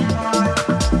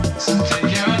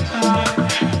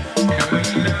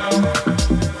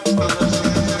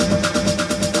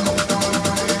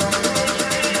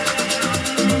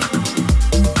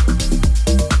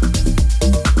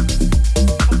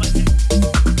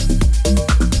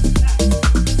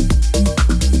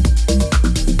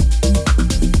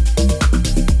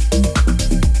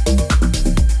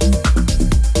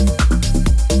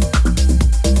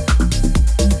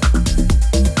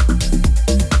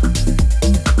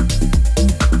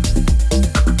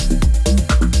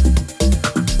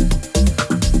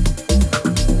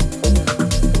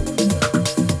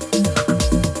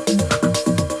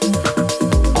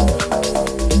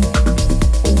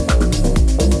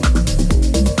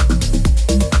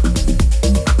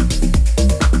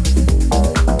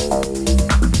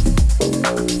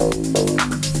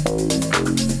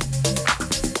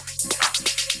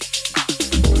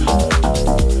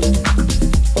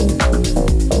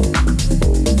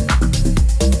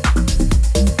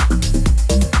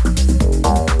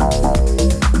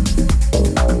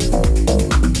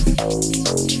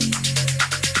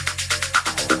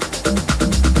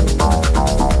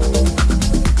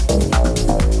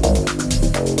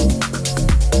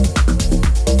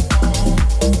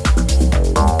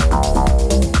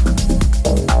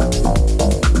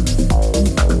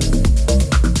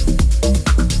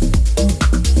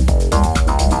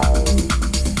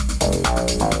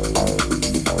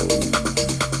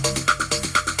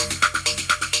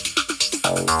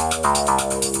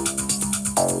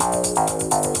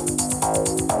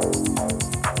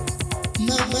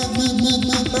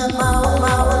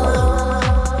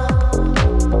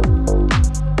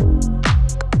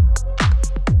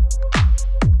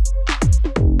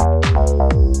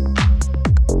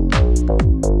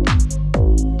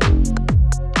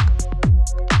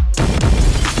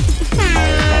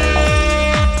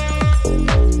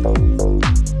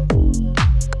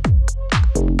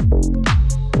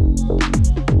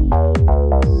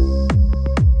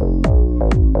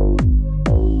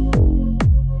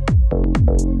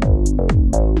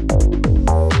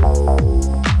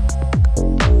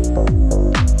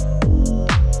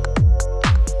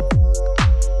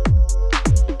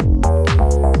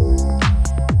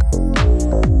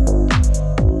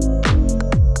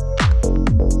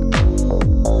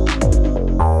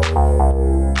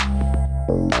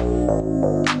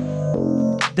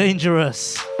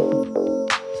 Dangerous.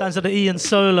 Sounds of the Ian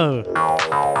Solo.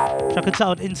 Track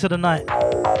entitled Into the Night.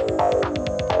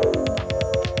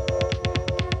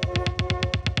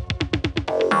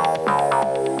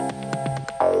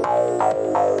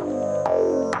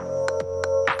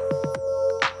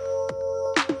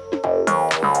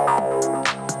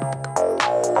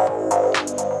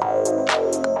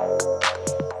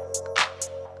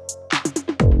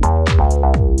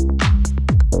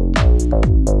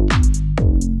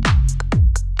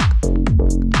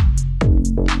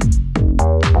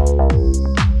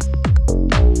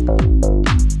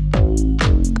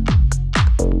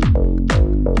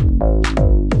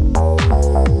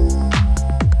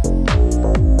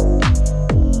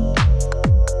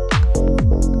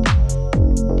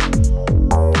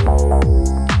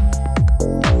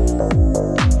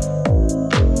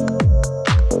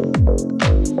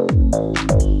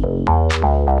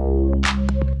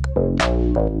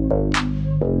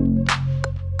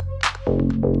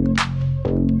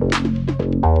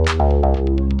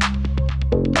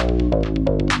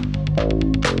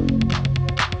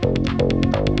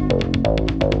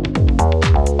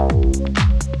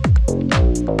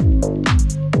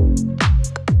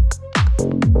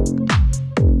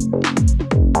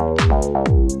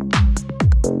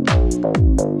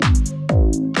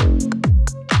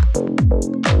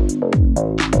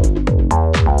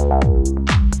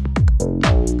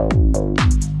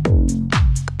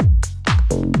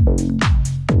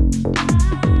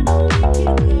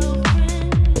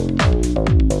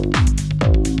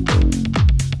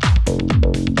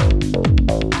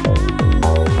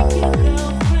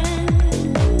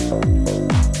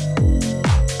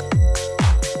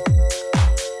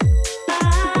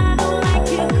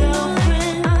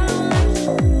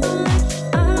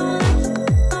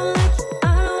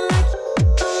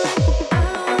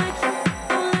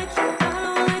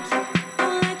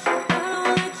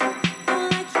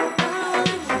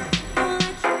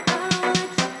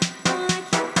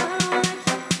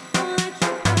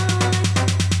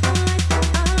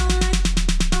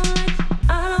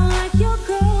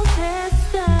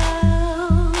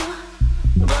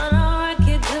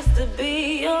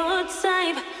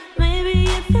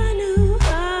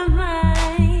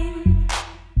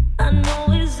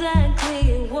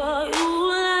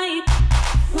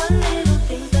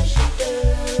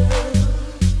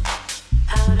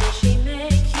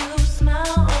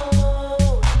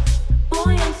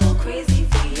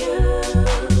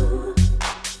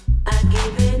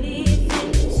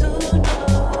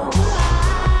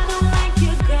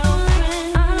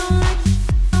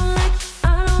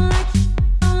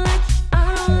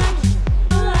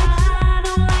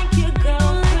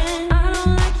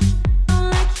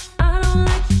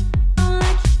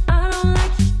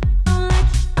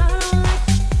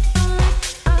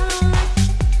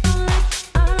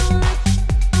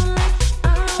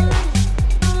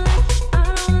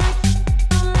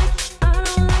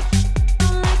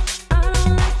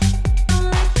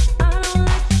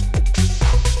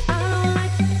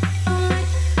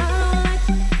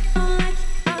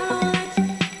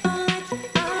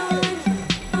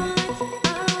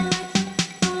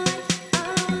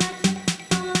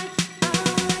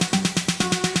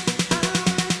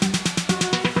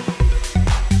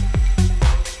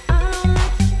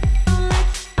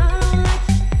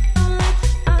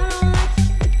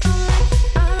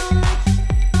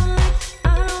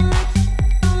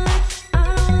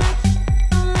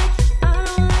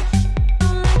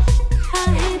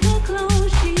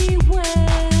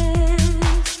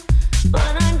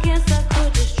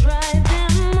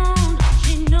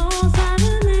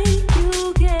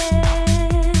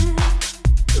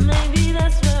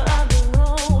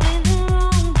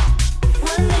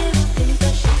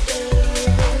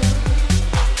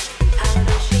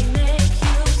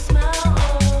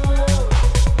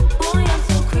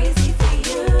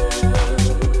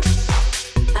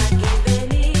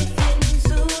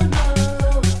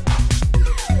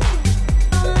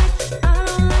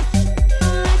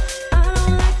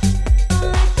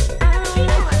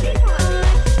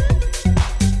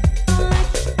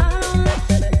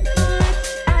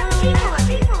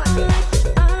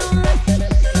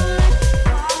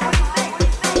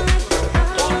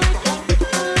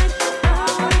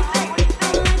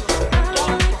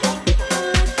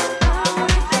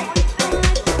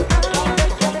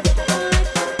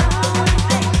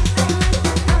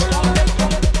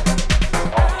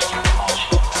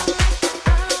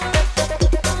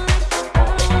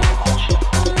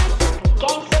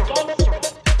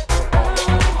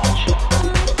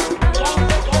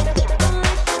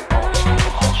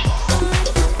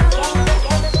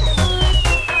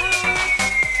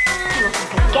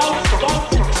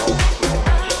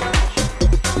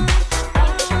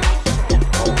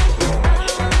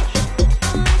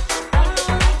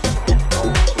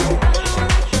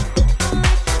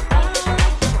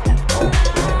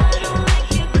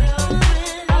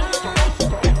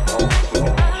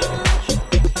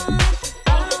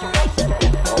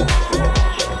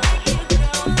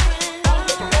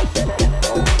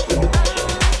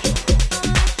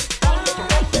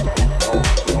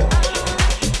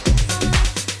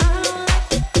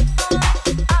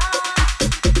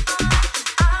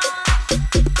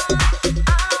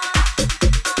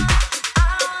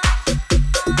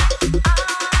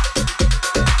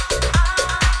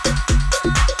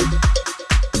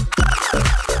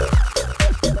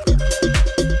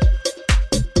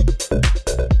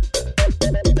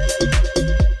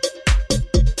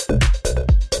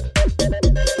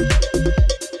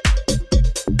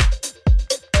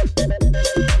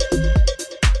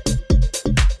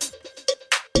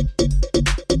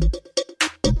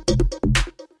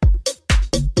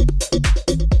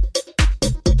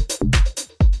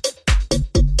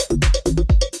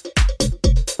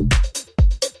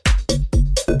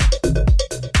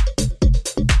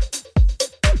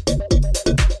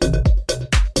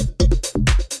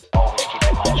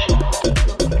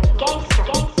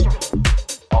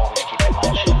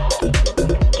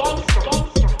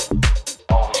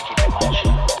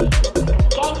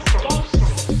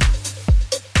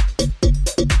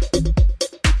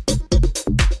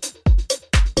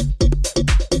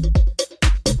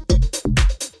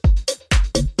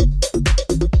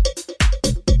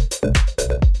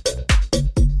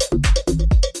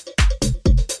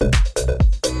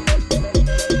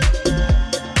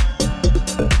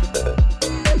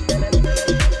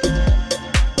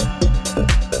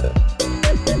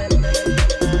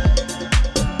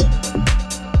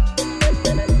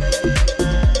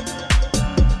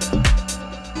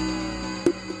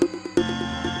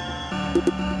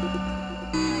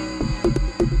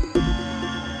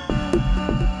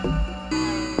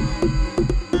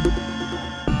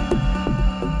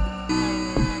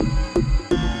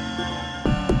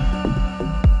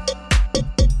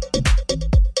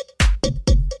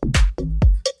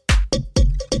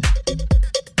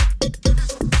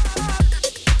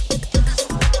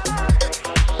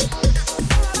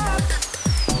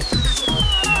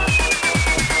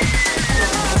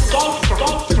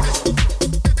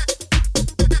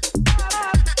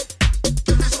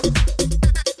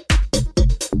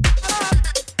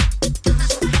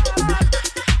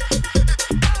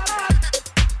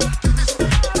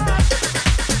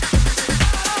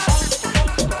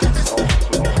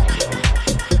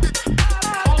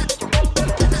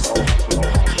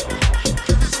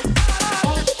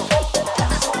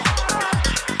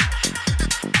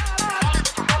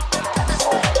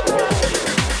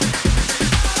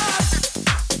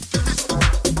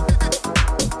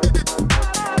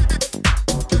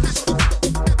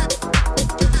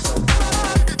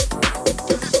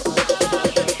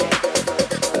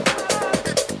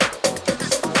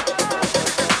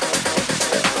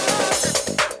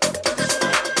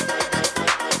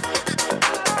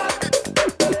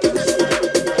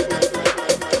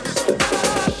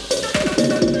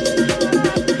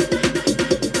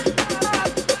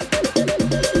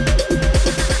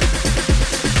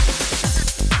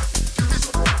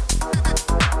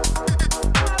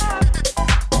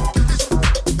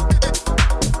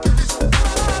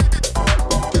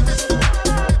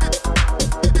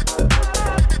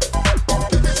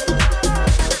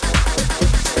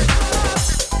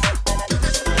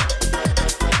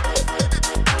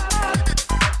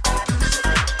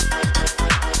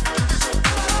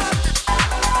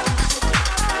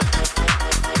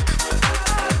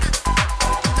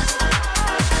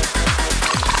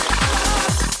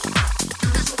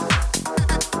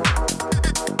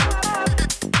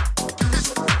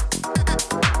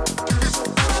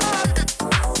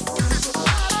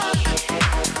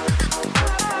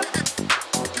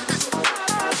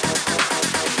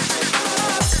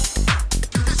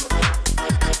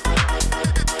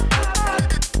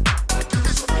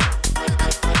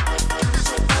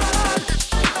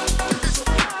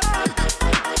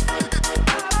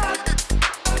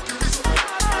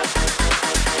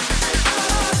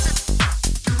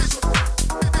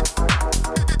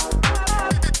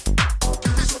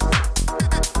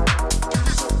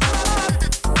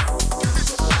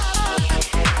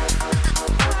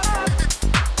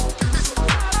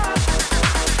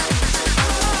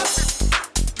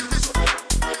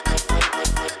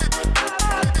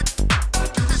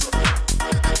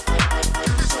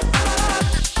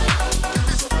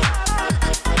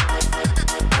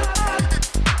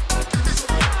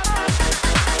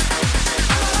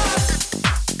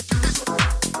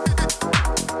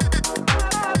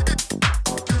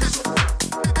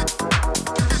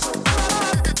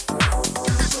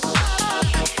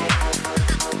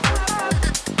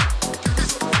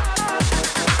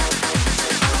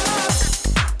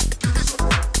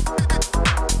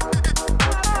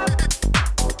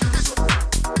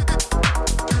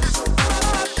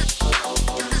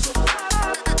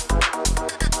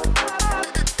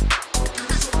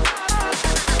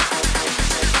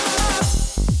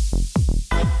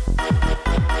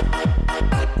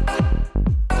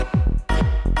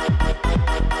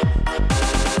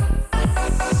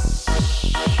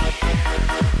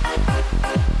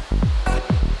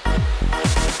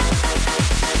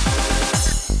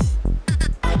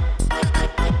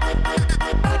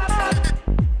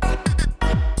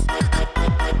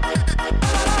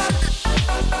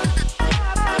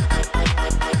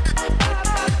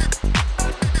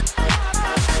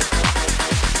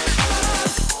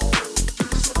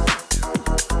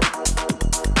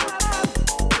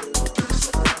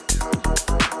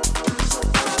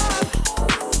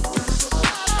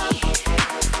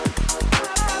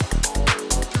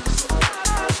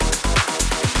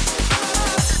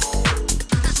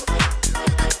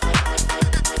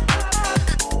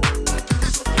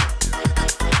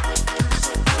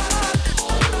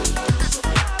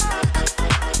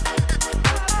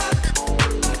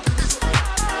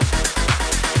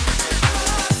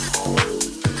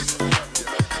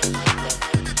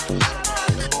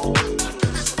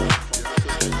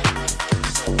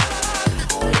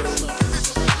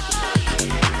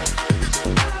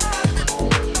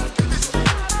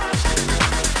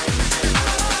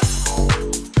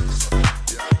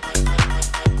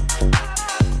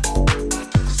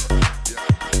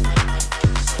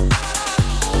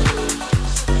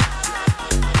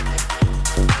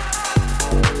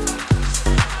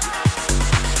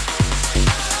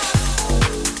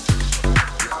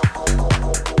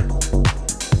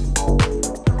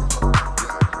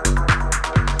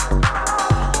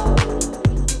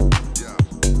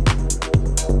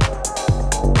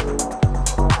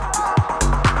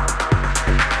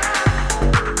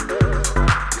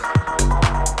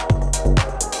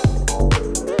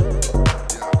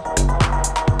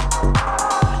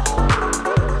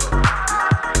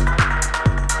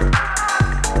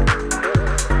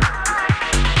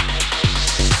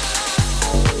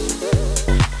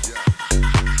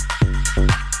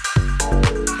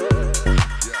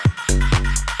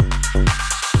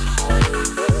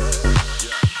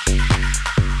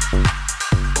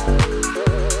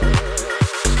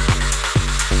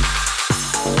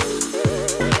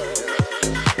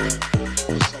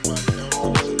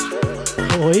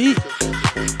 Oi.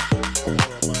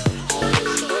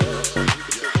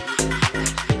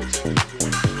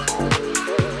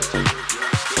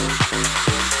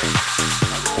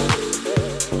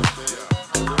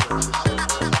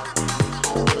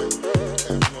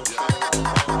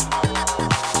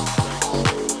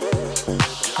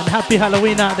 And happy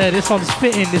Halloween out there. This one's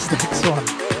fitting, this next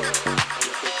one.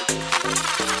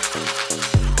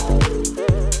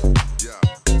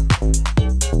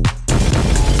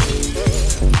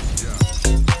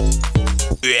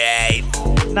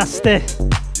 Nasty.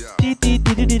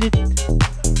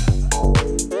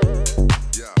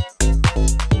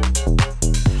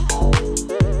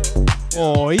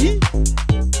 Oi.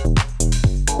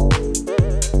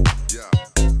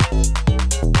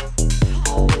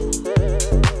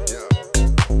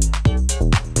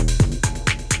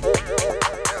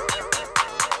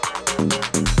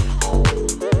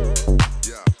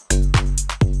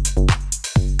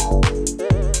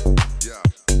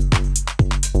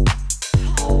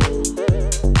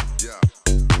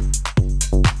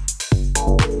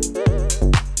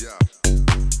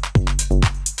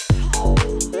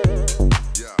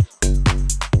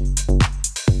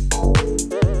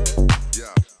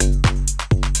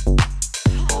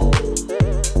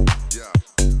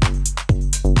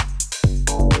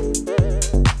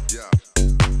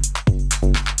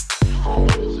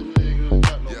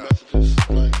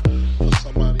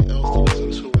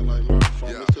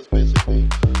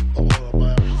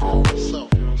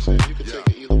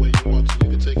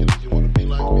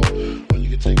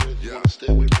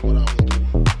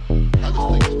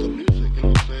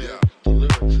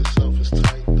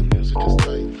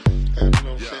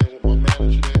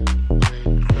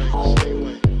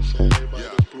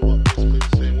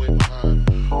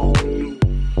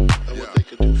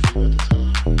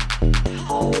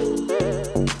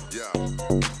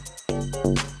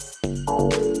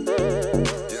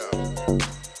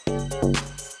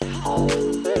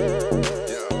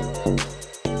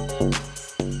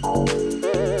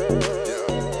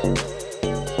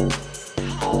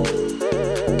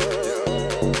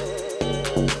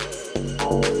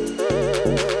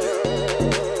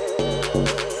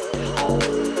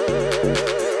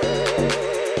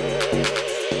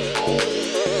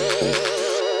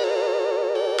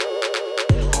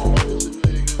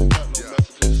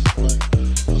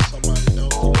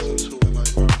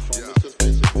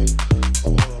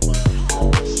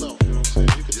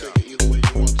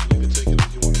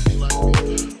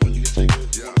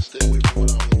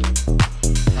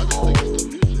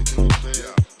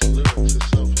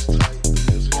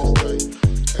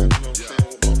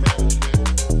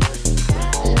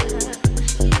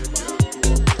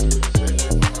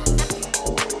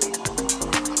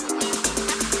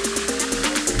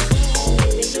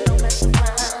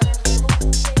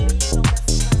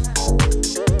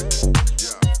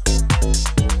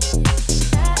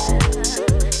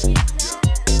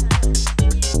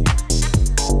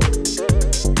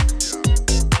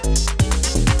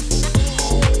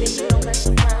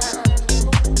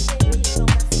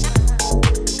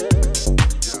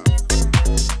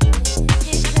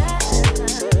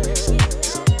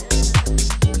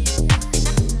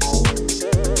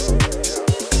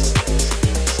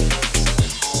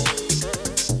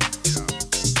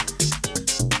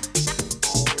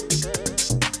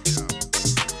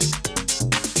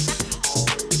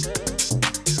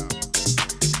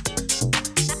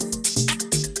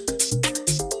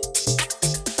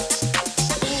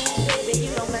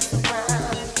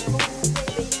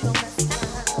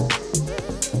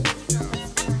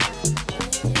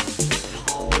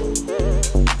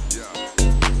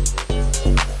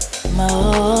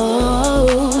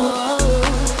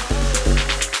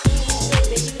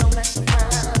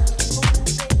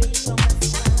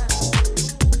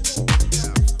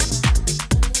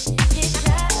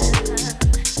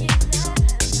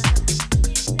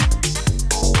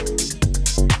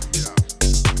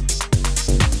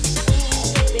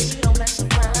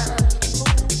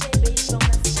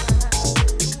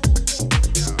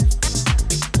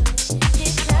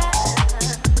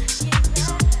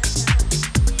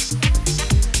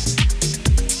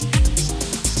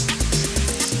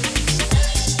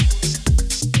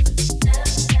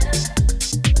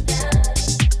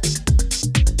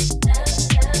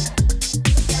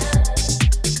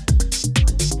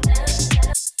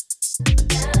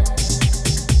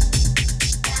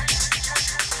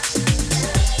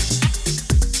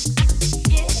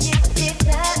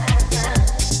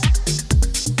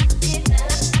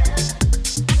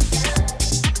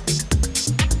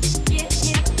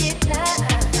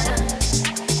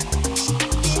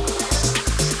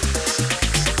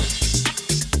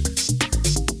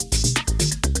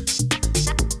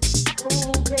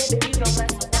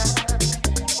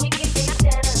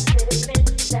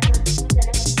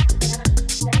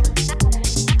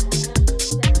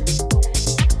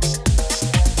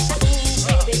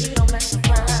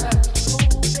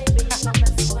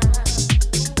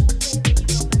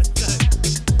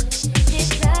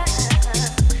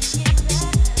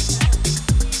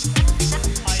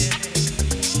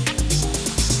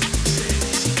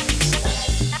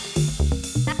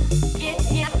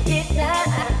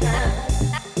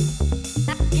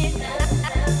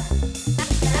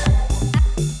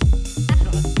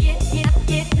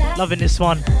 Loving this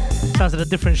one. Sounds of the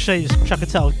different shapes. Track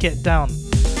it out, Get Down.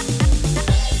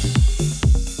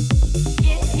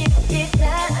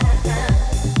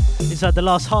 Inside the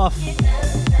last half.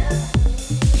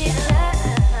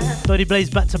 Dirty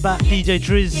Blaze back to back, DJ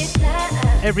Driz.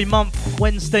 Every month,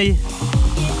 Wednesday.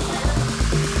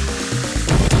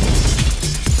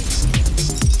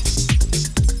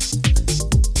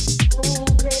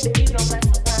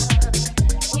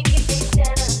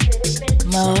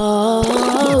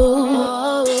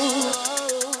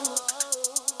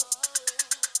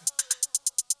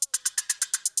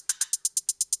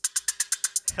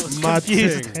 Mad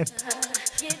thing.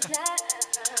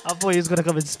 I thought he was gonna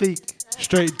come and speak.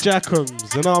 Straight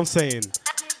Jackums, you know what I'm saying?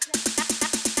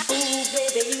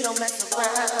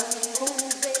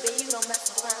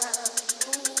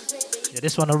 Yeah,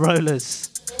 this one are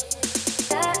rollers.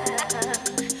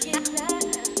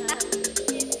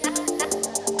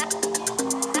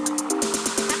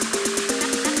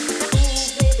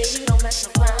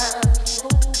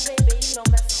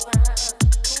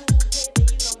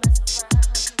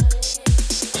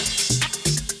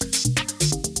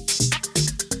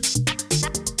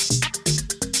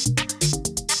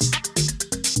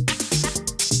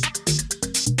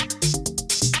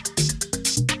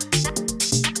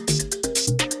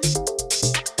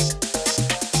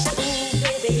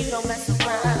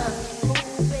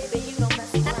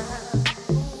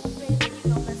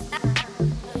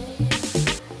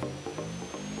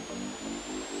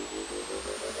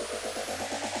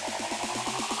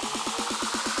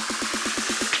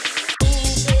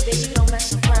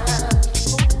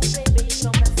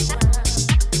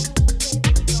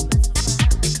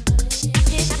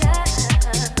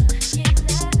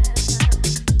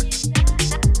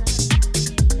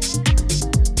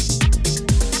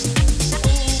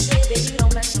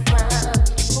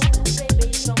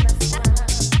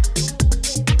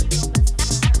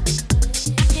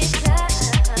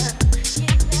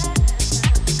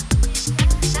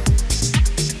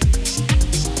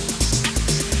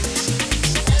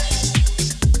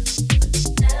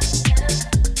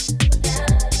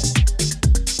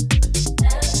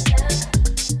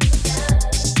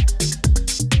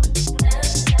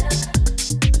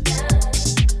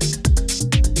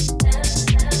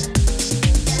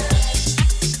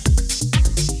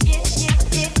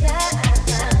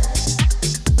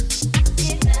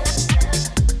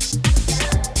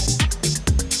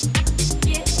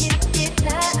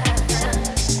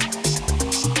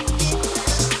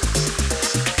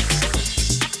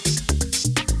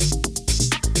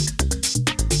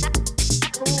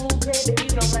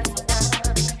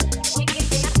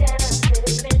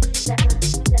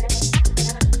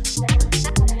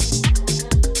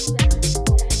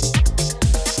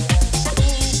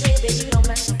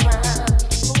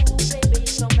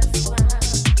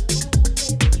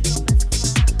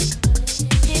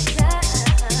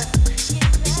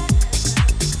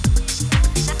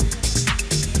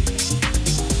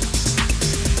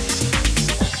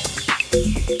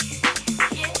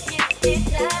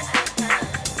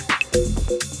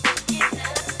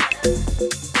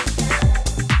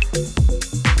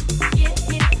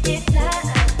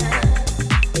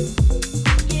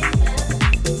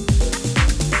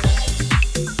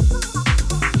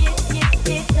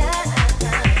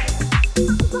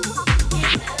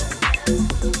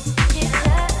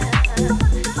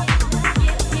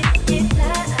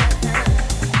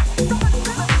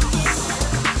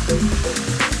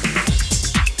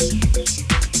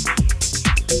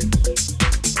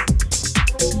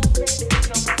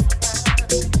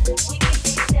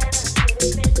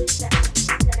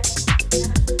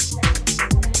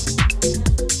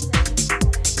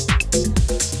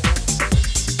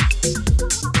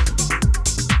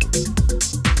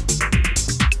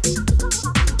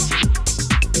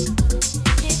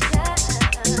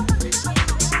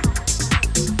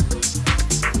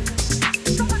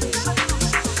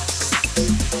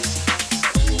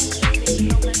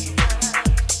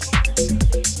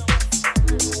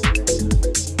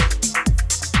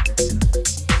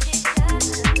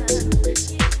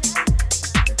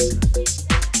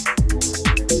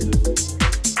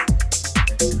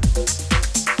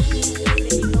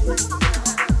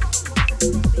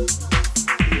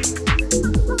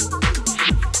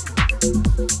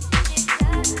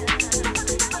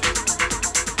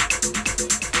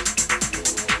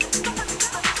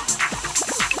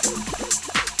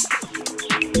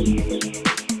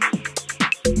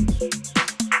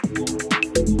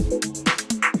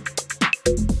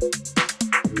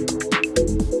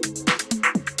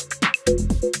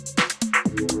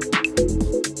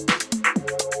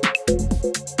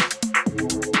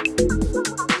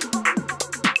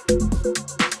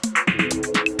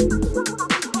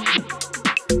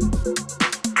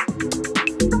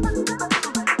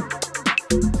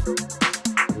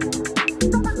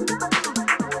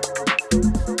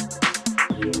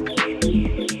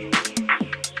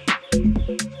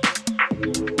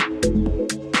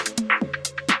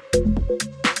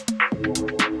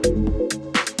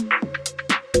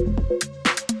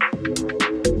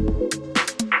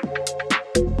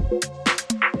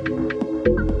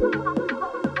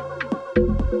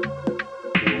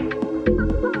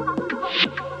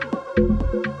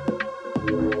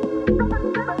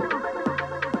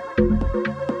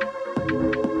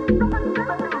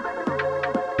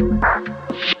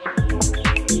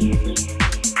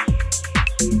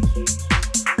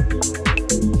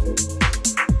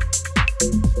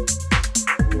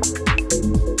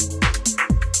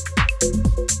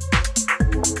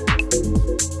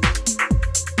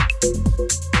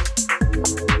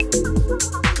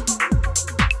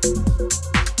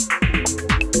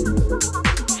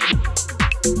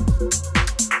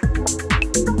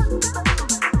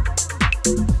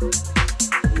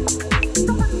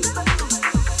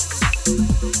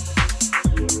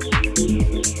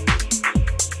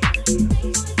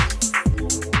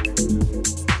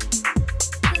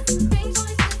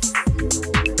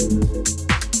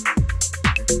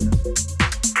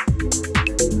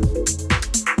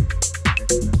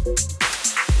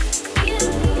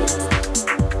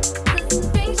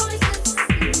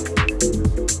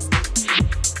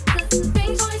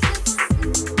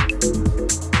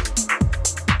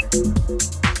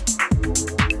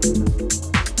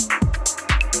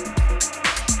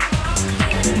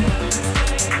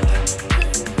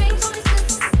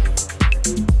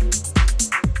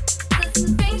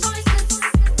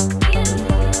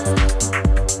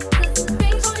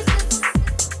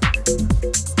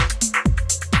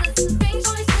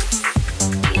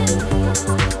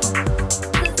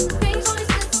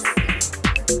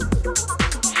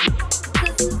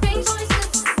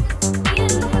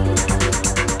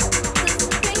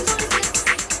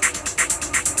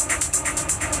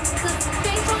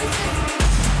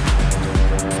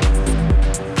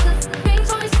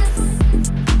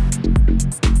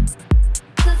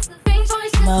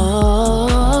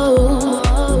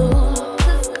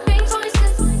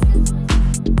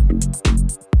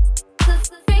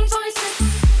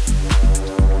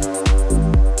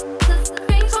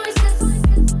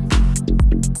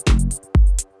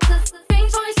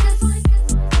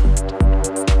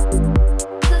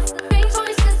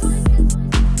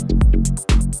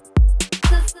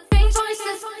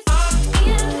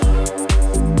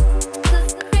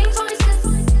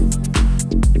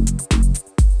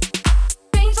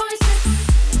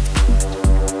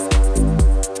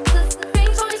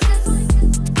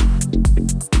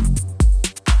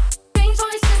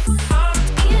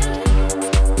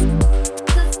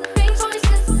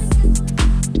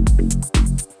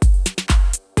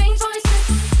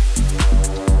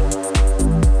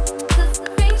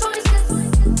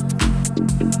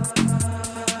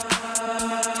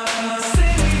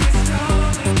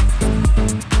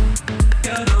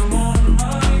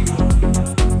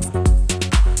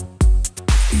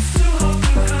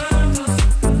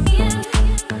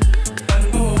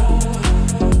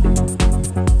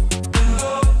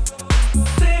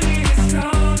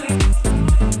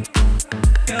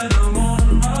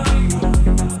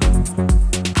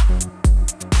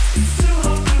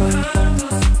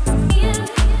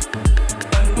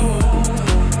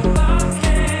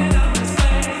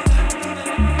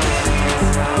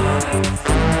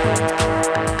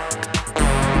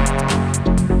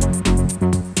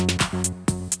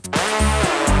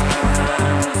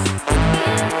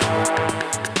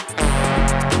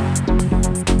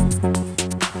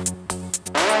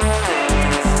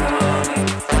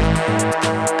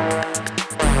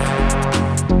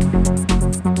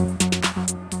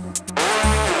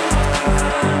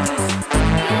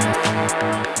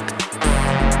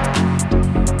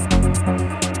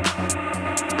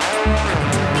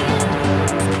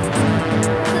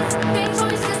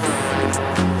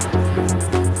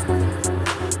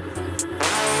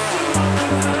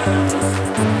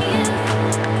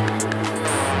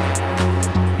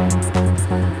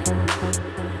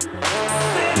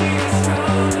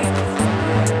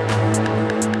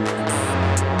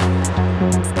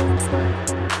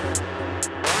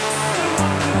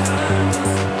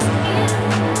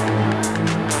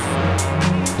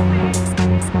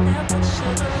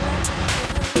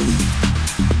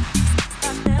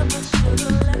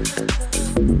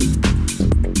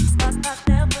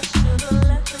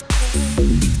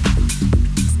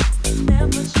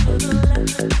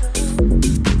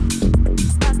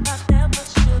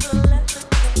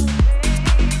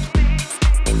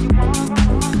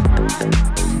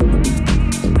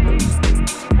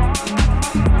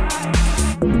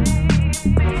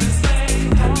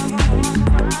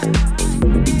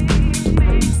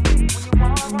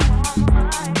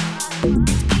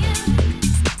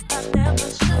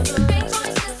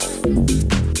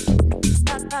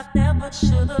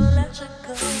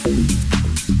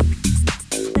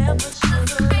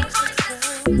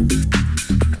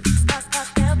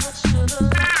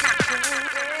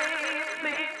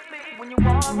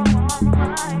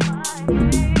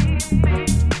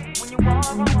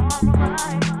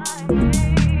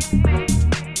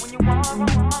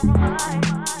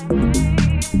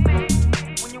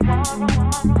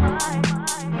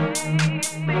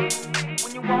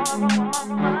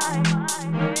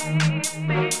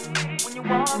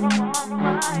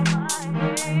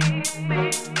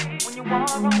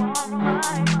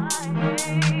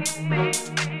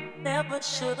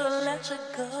 let you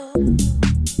go.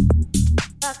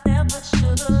 I never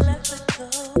should've let you go.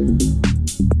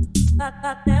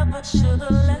 I never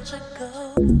should've let you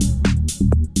go.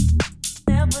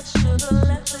 Never should've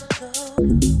let you go.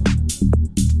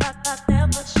 I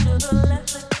never should've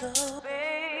let you go.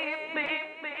 Baby,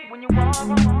 when you walk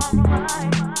around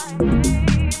right,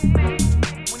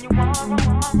 when you walk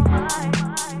around right,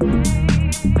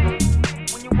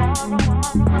 when you walk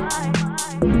around right,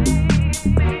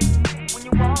 when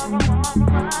you walk around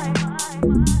right,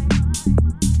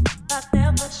 I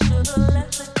never should've let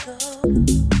you go.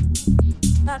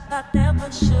 I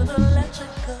never should've let you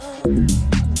go.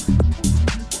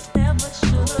 Never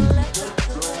should've let you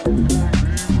go.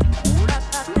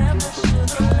 I never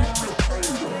should've let you go.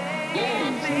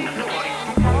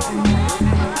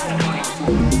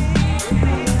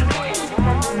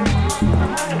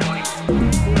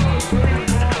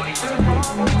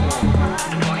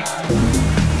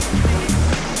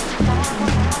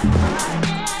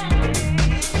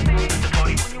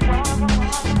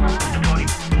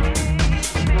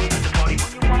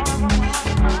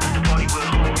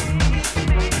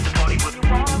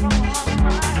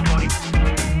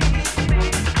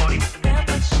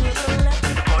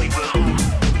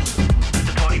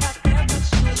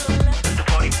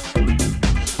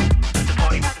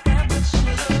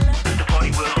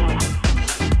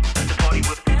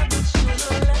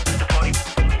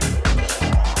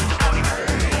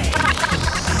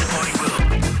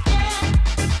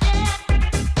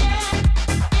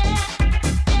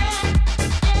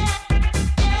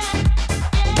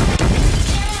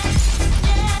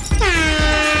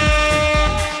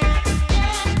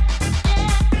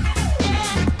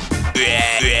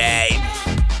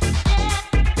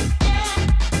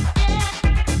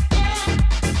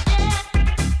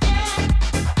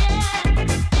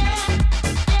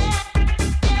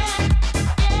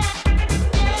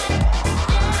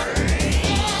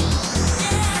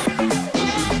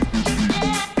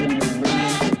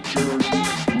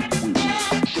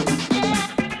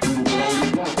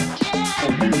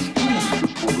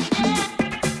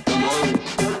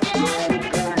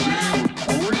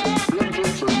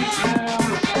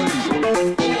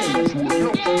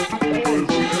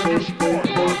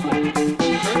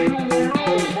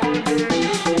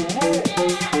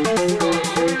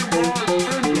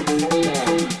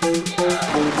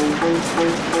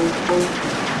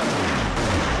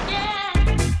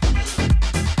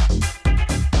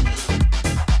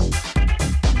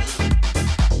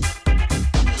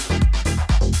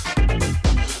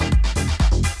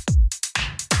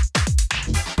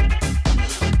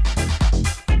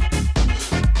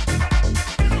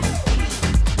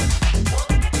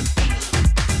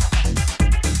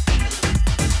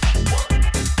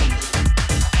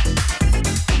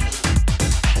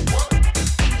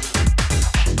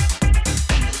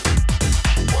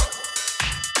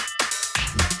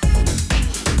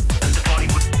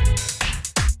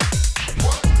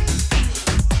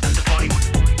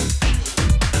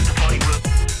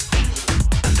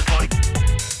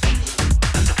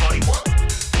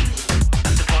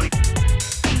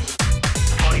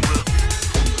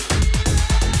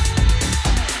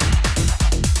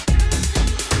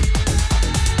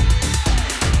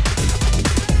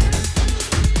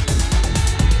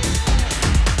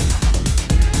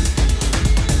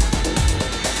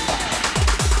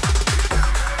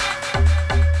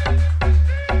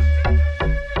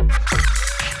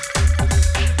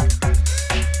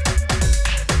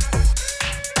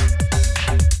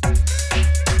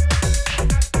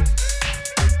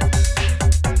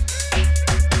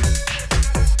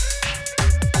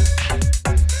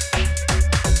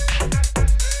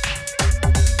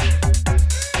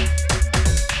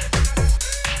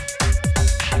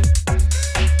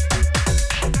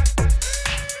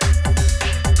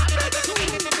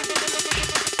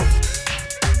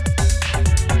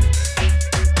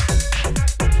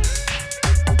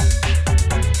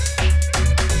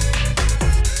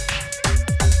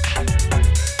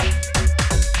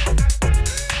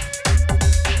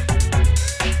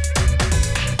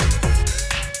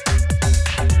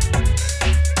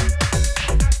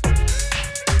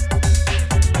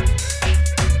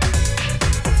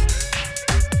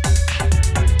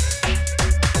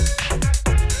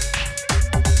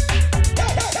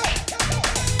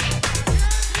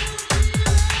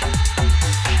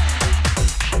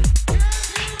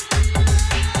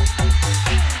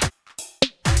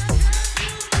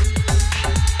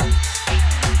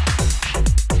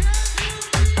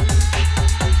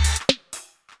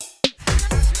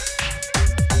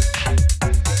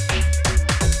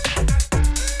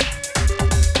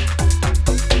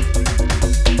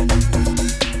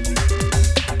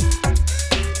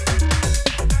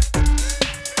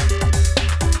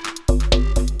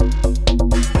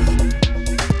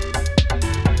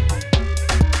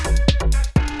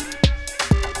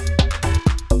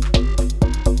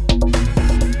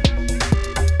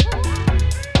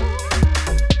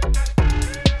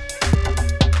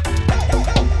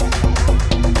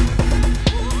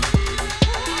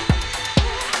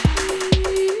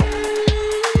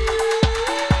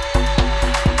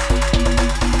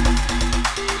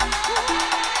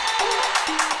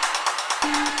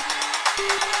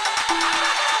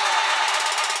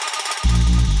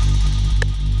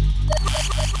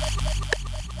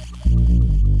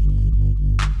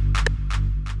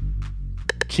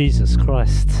 Jesus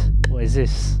Christ. What is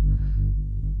this?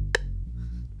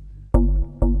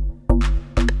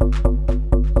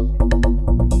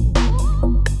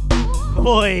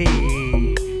 Boy!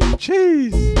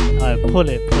 Jeez! Alright, pull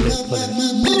it. What is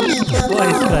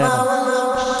going on?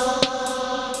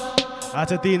 Out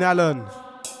to Dean Allen.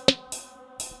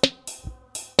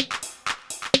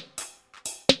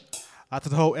 Out to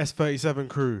the whole S37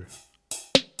 crew.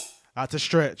 Out to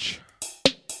Stretch.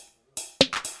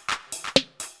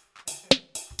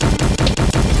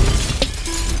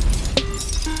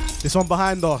 This one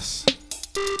behind us.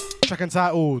 Track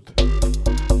entitled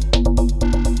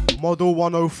Model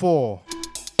 104.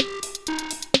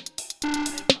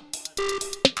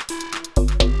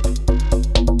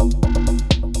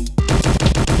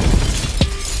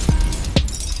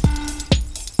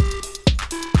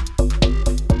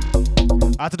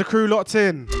 Out to the crew locked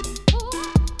in.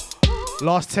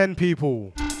 Last 10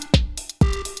 people.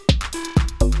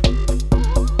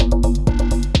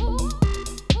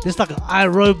 This like an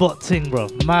iRobot thing, bro.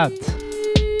 Mad.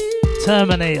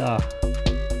 Terminator.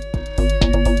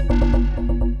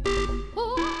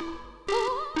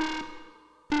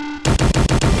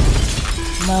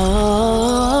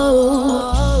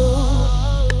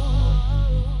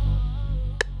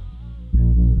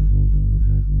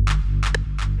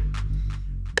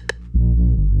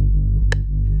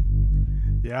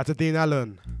 Yeah, out to Dean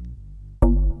Allen.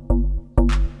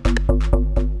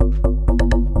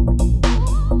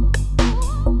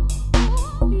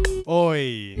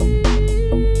 Oi.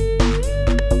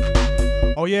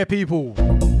 Oh yeah, people.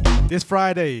 This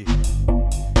Friday,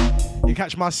 you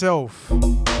catch myself,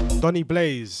 Donny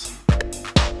Blaze,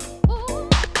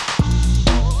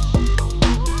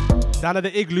 down at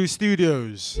the Igloo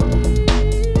Studios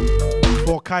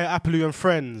for Kaya Apelu and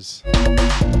friends.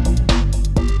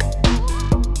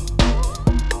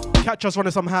 Catch us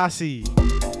running some housey.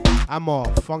 I'm a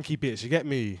funky bitch, you get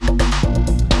me?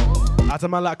 Out to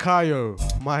man like Kayo,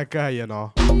 my guy, you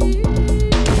know.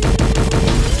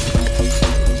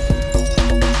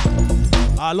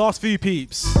 Our last few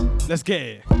peeps, let's get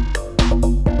it.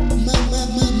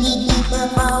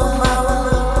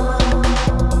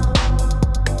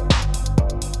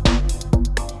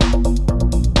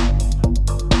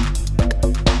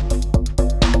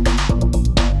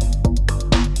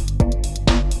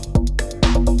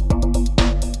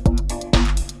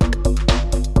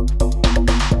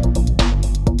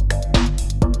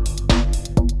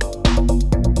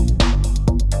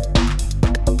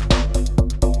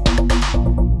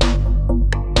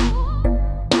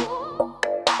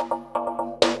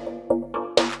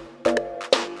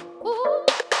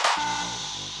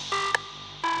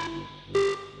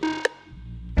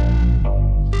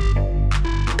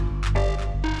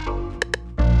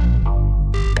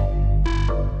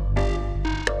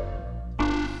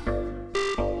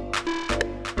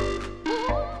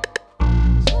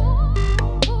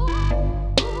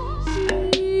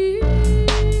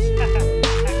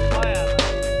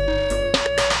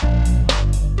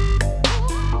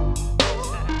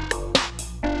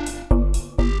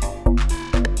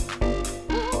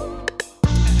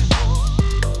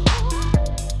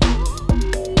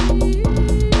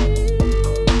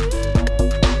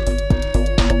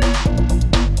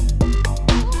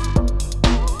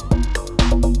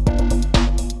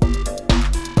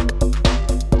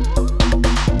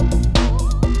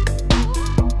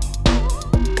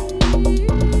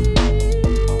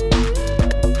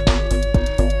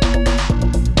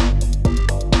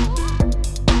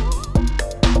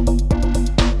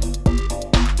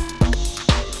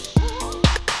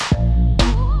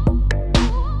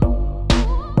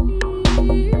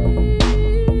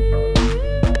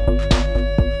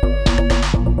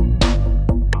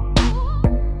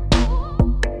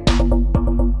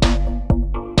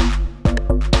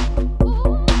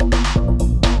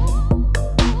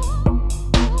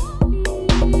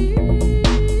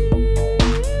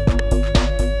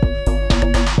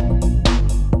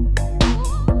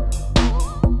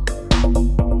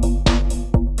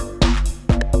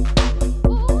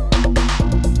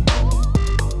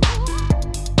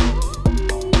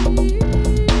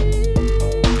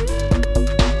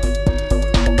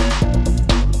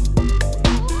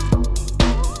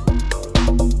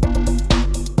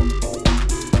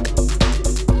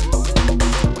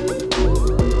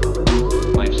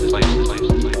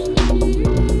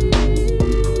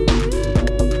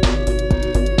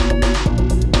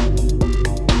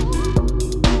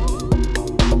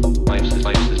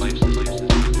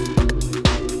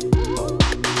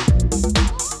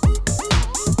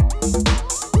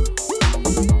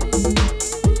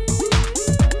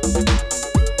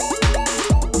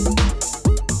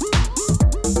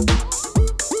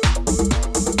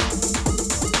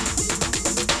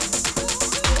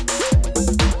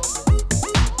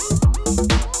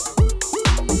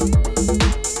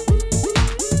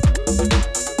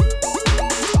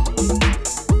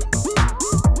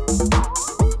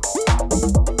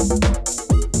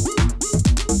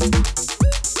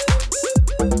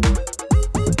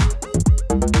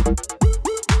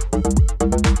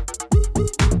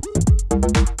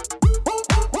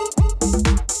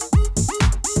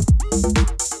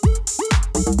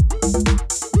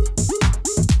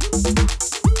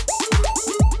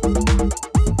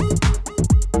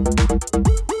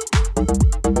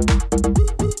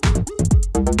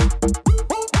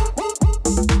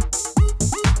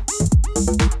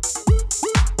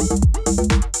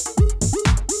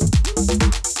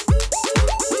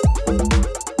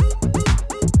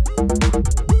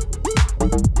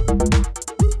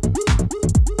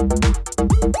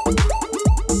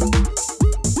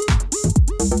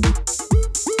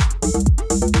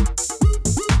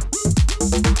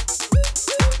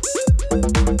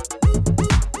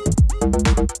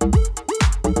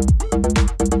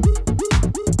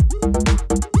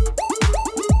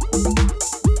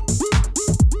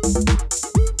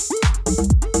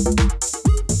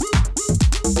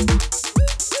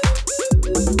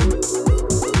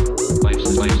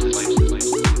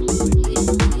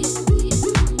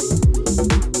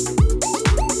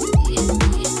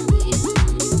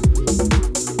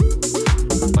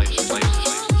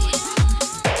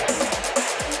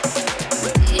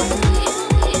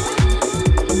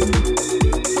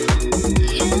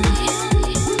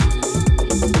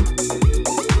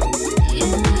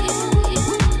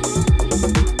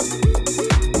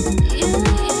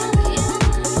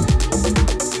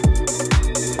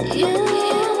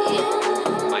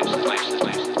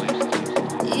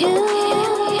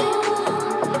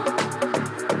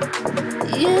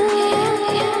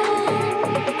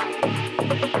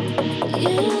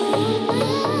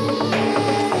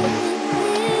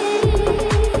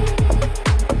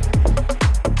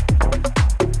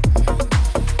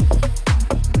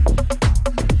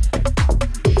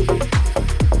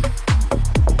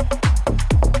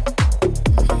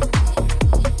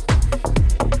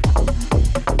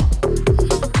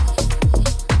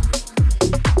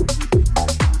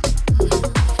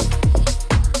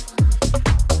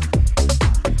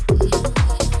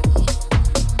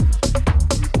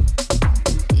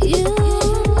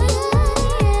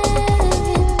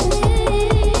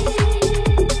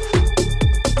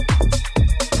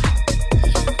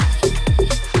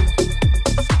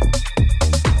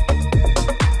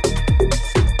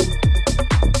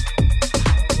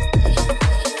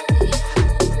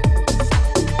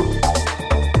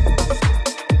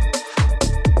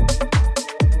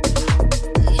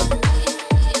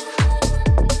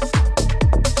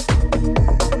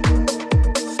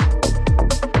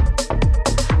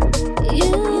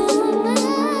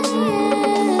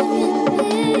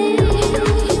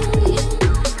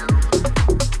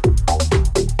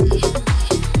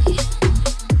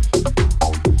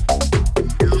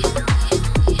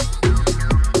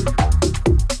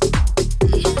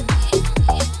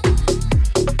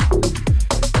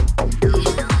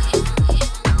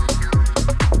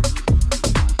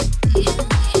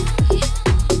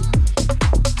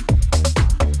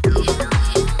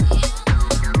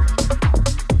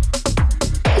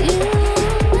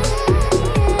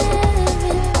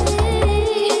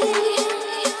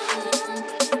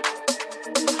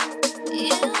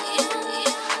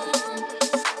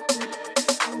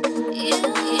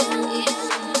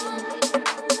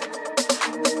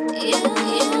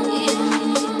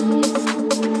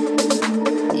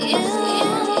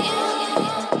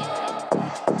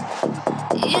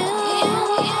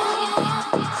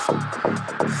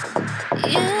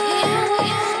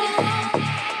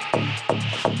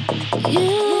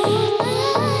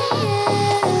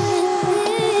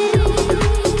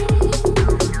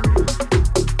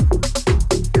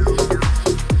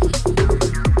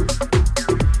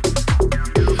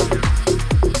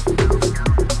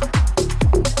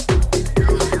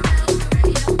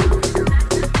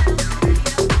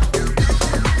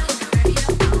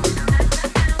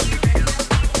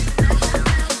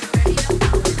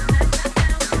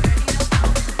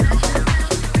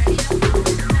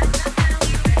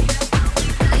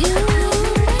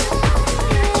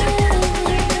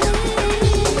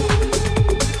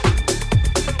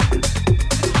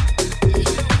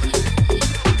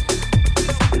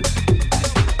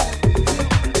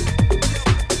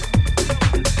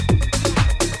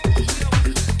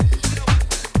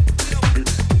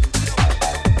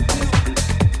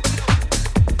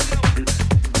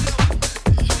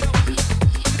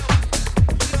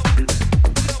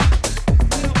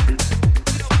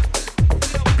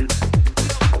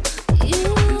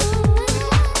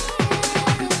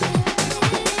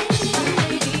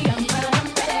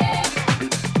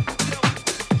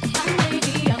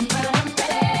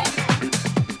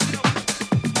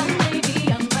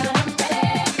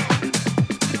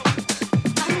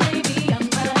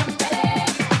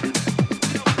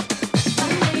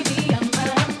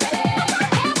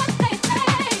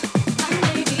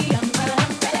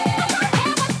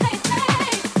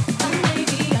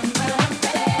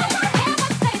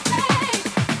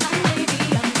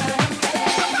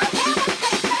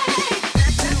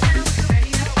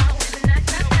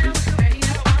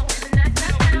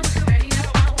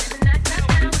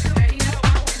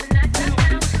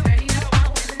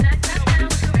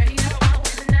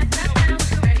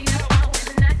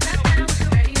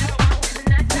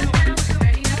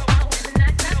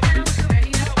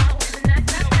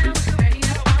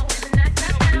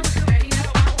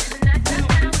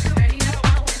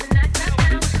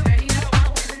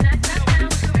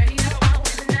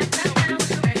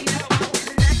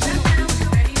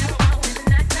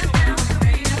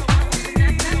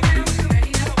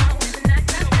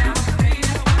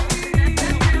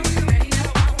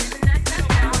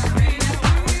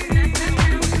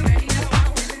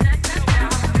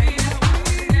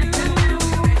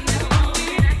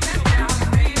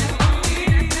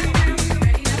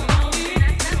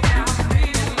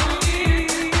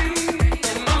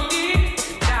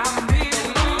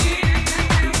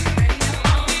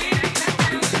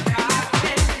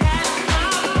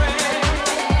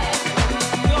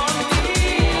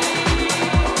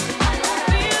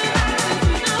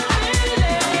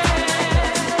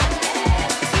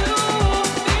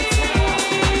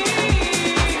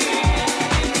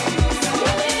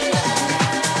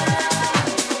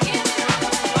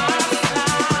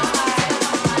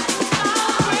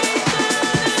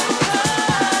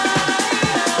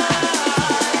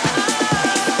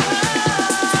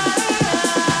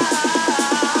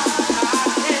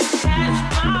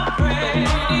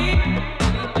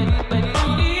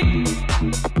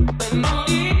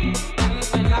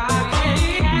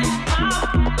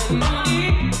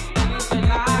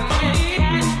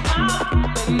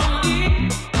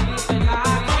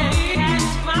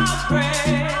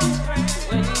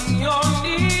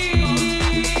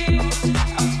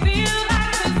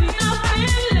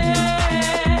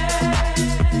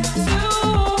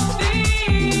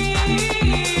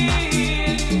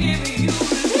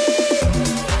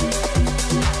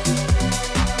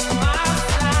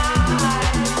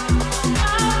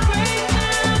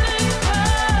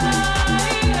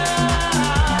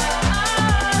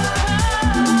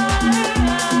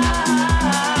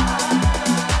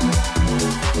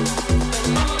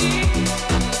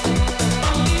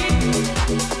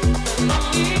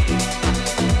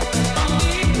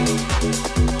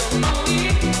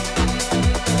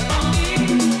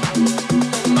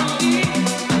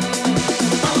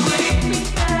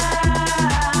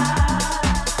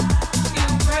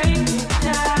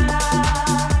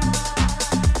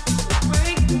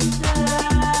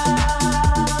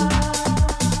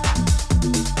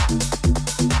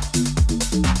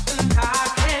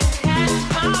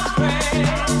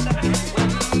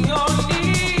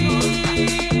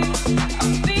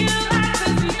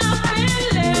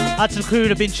 Out to the crew that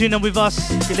have been tuning in with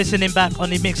us. You're listening back on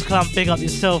the Mix Club. Big up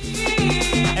yourself.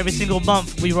 Every single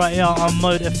month we right here on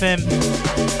Mode FM.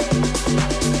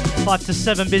 5 to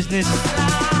 7 business.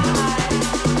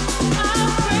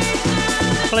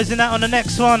 Closing out on the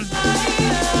next one.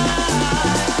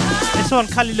 This one,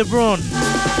 Cali LeBron.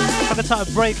 Have a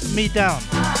title, Break Me Down.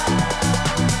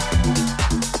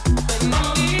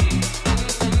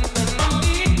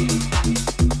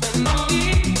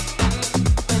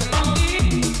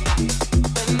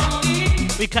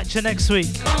 We catch you next week.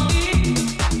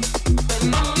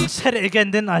 I said it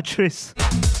again, didn't I, Tris?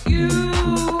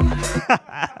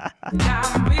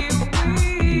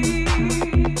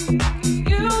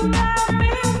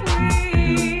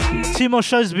 Two more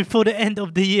shows before the end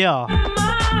of the year.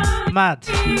 Mad.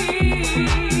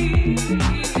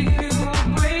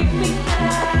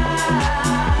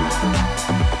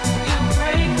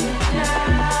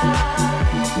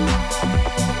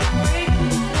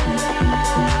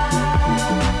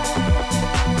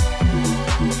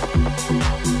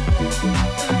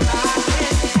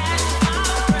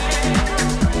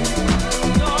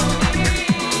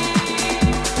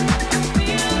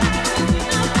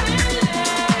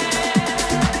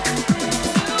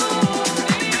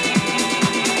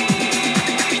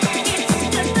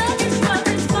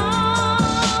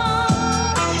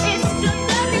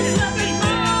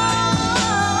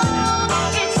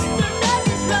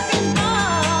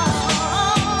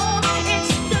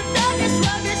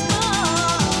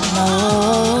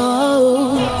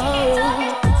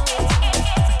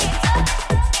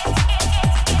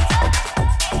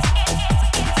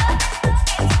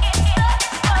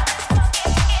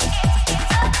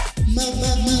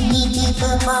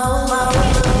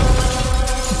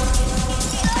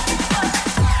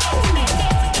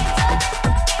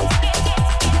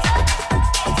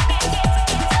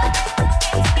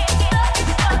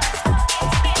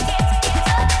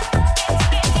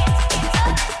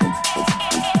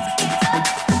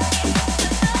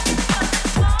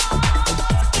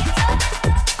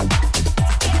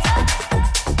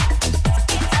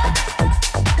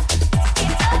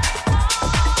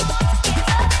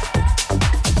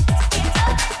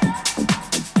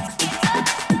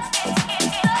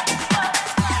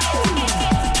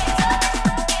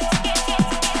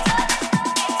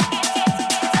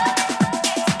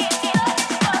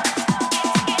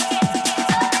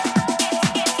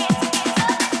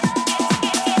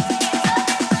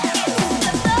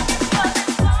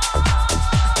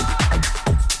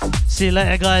 See you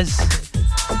later, guys.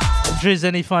 Driz,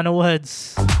 any final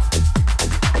words?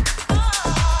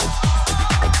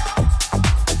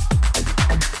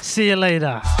 See you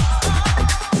later.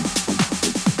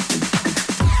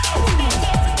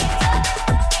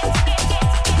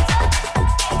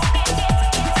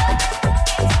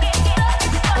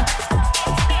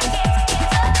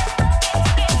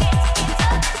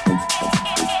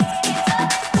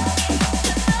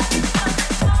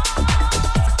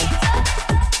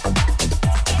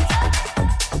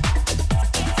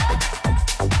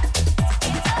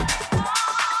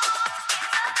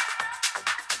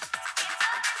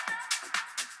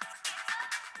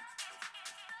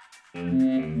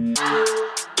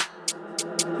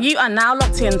 You are now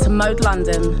locked in to Mode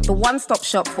London, the one-stop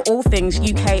shop for all things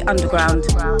UK underground.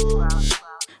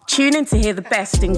 Tune in to hear the best in